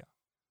criteria.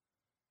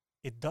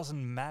 It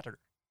doesn't matter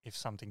if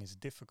something is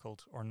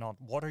difficult or not.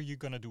 What are you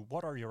going to do?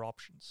 What are your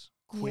options?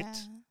 Quit?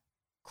 Yeah.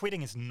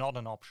 Quitting is not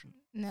an option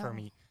No. for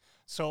me.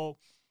 So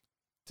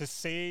to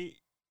say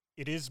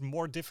it is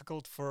more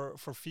difficult for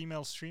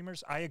female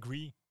streamers, I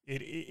agree.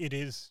 It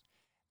is.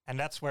 And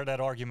that's where that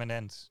argument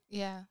ends.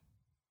 Yeah.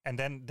 And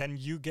then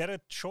you get a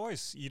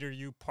choice. Either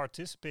you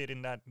participate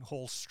in that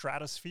whole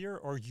stratosphere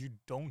or you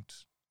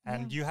don't.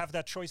 And Yeah. you have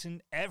that choice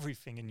in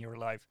everything in your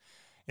life.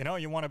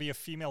 You want to be a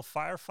female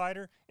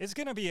firefighter, it's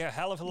going to be a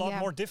hell of a lot Yeah.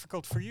 more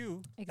difficult for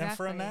you than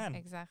for a man.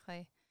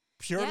 Exactly.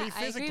 Purely yeah,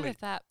 physically. I agree with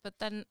that. But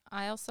then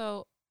I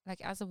also,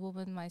 like, as a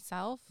woman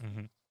myself,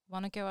 Mhm.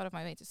 want to go out of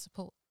my way to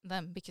support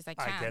them because I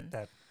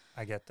can.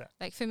 I get that.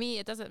 Like, for me,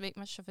 it doesn't make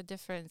much of a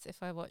difference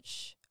if I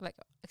watch, like,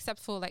 except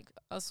for, like,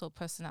 also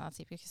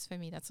personality, because for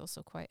me, that's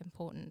also quite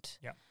important.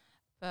 Yeah.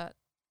 But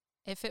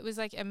if it was,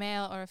 like, a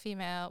male or a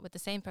female with the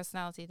same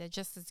personality, they're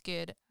just as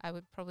good, I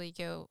would probably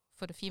go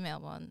for the female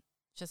one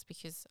just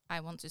because I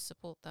want to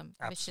support them.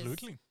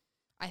 Absolutely. Which is,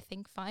 I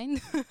think,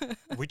 fine.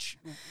 Which,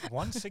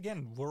 once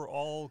again, we're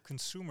all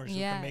consumers who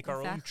Yeah, can make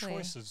our own exactly.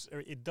 choices.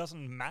 It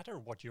doesn't matter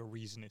what your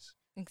reason is.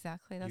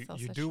 Exactly. That's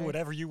also You do true.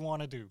 whatever you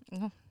want to do.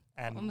 Mhm.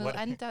 And We'll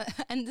end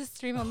the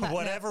stream on that note.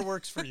 whatever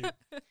works for you.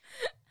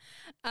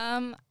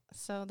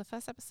 So the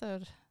first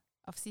episode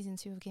of season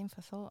 2 of Game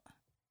for Thought.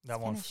 That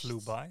one flew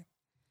finished. by.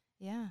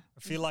 Yeah. I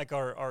feel like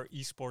our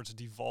esports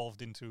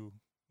devolved into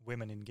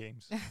women in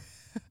games.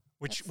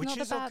 Which That's not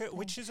a is bad okay. thing.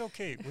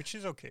 Which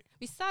is okay.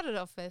 We started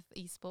off with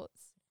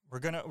esports. We're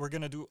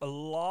gonna do a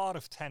lot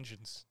of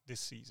tangents this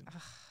season.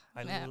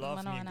 I love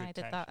Mano me a and good I did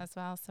tangent. that as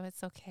well, so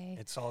it's okay.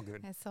 It's all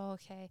good. It's all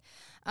okay.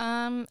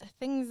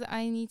 Things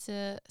I need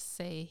to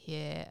say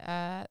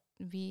here.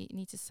 We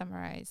need to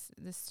summarize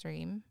the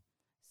stream.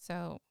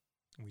 So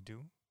We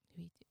do.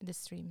 the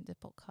stream, the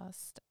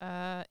podcast.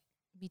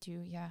 We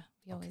do, yeah.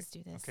 We always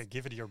do this. Okay,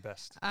 give it your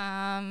best.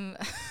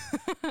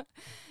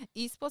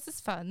 Esports is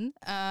fun.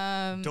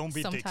 Don't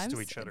be dicks to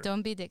sometimes. each other.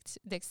 Don't be dicks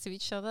to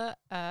each other.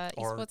 Or-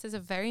 Esports is a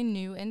very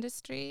new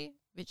industry,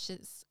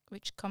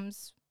 which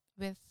comes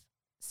with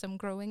some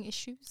growing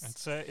issues.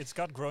 It's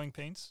got growing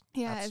pains.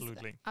 Yeah,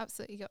 absolutely. It's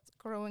absolutely got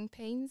growing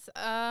pains.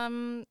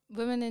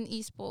 Women in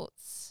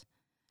esports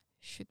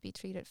should be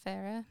treated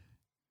fairer.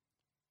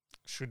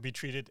 Should be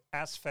treated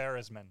as fair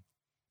as men.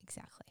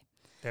 Exactly.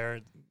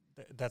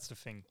 That's the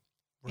thing.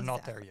 We're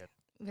not there yet.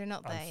 We're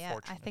not there yet.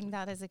 I think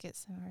that is a good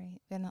summary.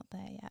 We're not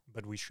there yet.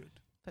 But we should.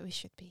 But we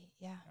should be,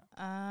 yeah.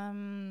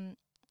 And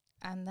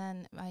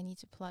then I need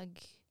to plug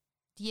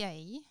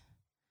DAE,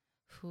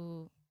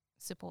 who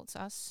supports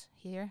us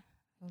here,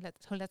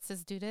 who lets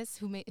us do this,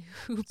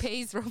 who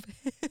pays Robin.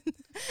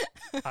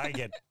 I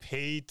get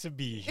paid to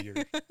be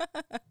here.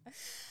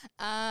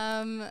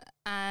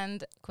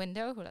 And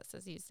Quindo, who lets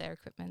us use their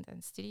equipment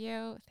and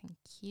studio. Thank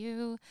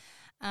you.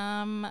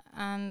 And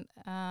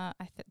I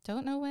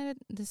don't know where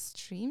the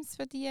streams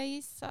for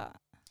DAE are.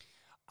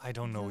 I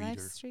don't know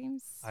either.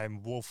 Streams.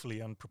 I'm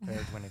woefully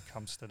unprepared when it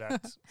comes to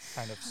that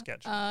kind of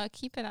schedule.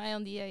 Keep an eye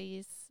on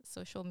DAE's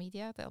social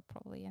media. They'll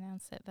probably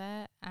announce it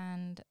there.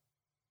 And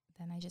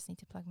then I just need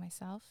to plug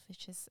myself,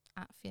 which is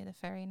at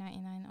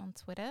FearTheFairy99 on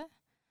Twitter.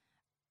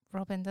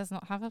 Robin does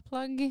not have a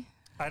plug.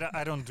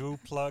 I don't do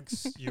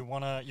plugs. You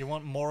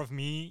want more of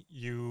me?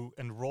 You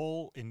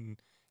enroll in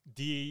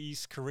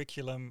DAE's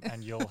curriculum,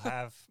 and you'll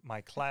have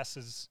my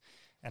classes.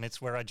 And it's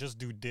where I just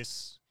do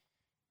this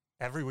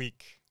every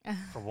week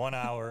for 1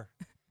 hour.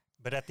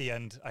 But at the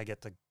end, I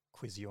get to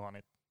quiz you on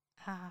it.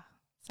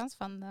 Sounds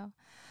fun though.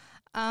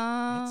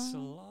 It's a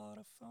lot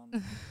of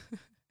fun.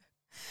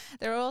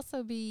 There will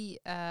also be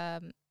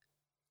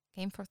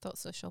Game for Thought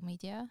social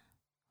media,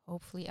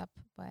 hopefully up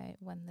by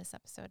when this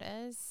episode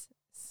is.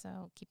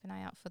 So keep an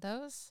eye out for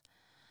those.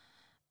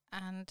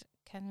 And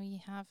can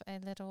we have a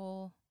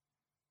little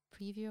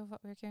preview of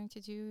what we're going to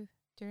do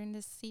during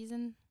this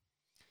season?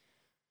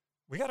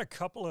 We got a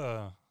couple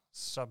of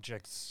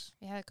subjects.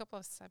 We had a couple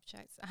of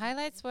subjects.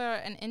 Highlights were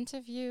an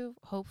interview,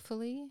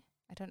 hopefully.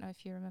 I don't know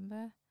if you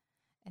remember.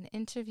 An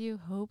interview,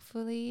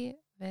 hopefully,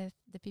 with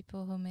the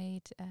people who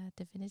made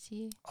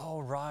Divinity. Oh,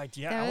 right.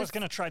 Yeah, I was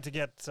going to try to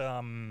get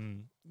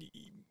some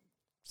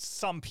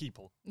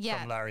people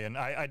from Larian.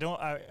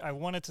 I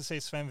wanted to say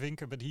Sven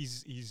Vinker, but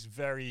he's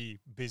very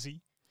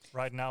busy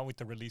right now with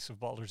the release of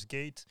Baldur's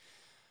Gate.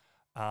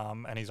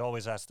 And he's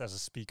always asked as a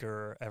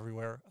speaker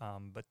everywhere.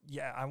 But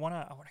yeah, I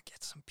wanna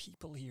get some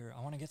people here.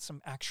 I want to get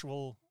some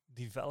actual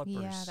developers.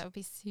 Yeah, that would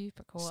be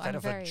super cool. Instead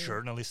of a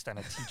journalist and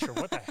a teacher.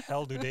 What the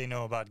hell do they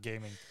know about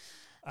gaming?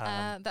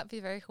 That'd be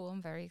very cool.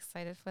 I'm very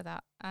excited for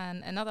that.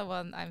 And another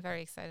one I'm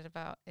very excited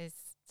about is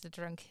the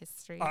drunk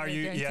history. Are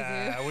you?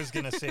 Yeah, I was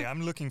gonna say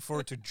I'm looking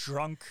forward to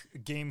drunk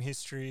game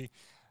history.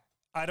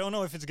 I don't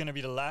know if it's gonna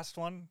be the last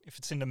one, if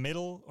it's in the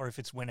middle, or if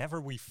it's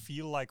whenever we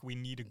feel like we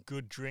need a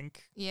good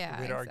drink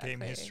with our game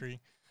history.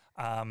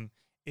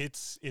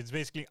 It's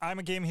basically I'm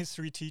a game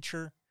history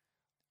teacher.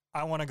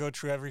 I want to go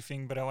through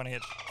everything, but I want to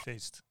get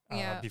faced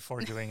before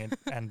doing it,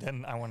 and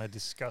then I want to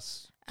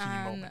discuss key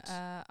moments.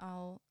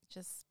 I'll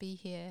just be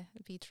here,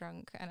 be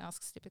drunk, and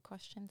ask stupid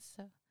questions.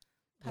 So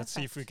let's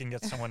see if we can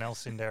get someone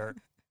else in there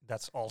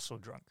that's also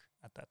drunk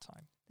at that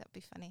time. That'd be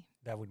funny.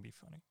 That would be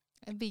funny.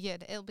 It'll be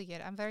good. It'll be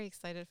good. I'm very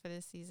excited for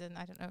this season.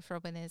 I don't know if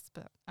Robin is,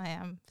 but I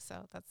am.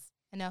 So that's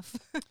enough.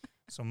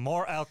 So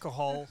more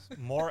alcohol,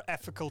 more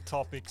ethical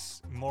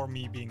topics, more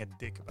me being a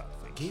dick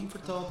about things. Game for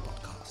Thought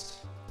podcast.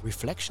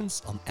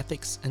 Reflections on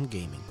ethics and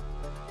gaming.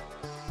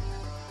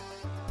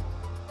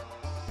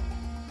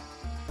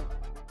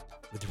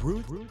 With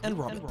Ruth and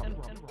Robin.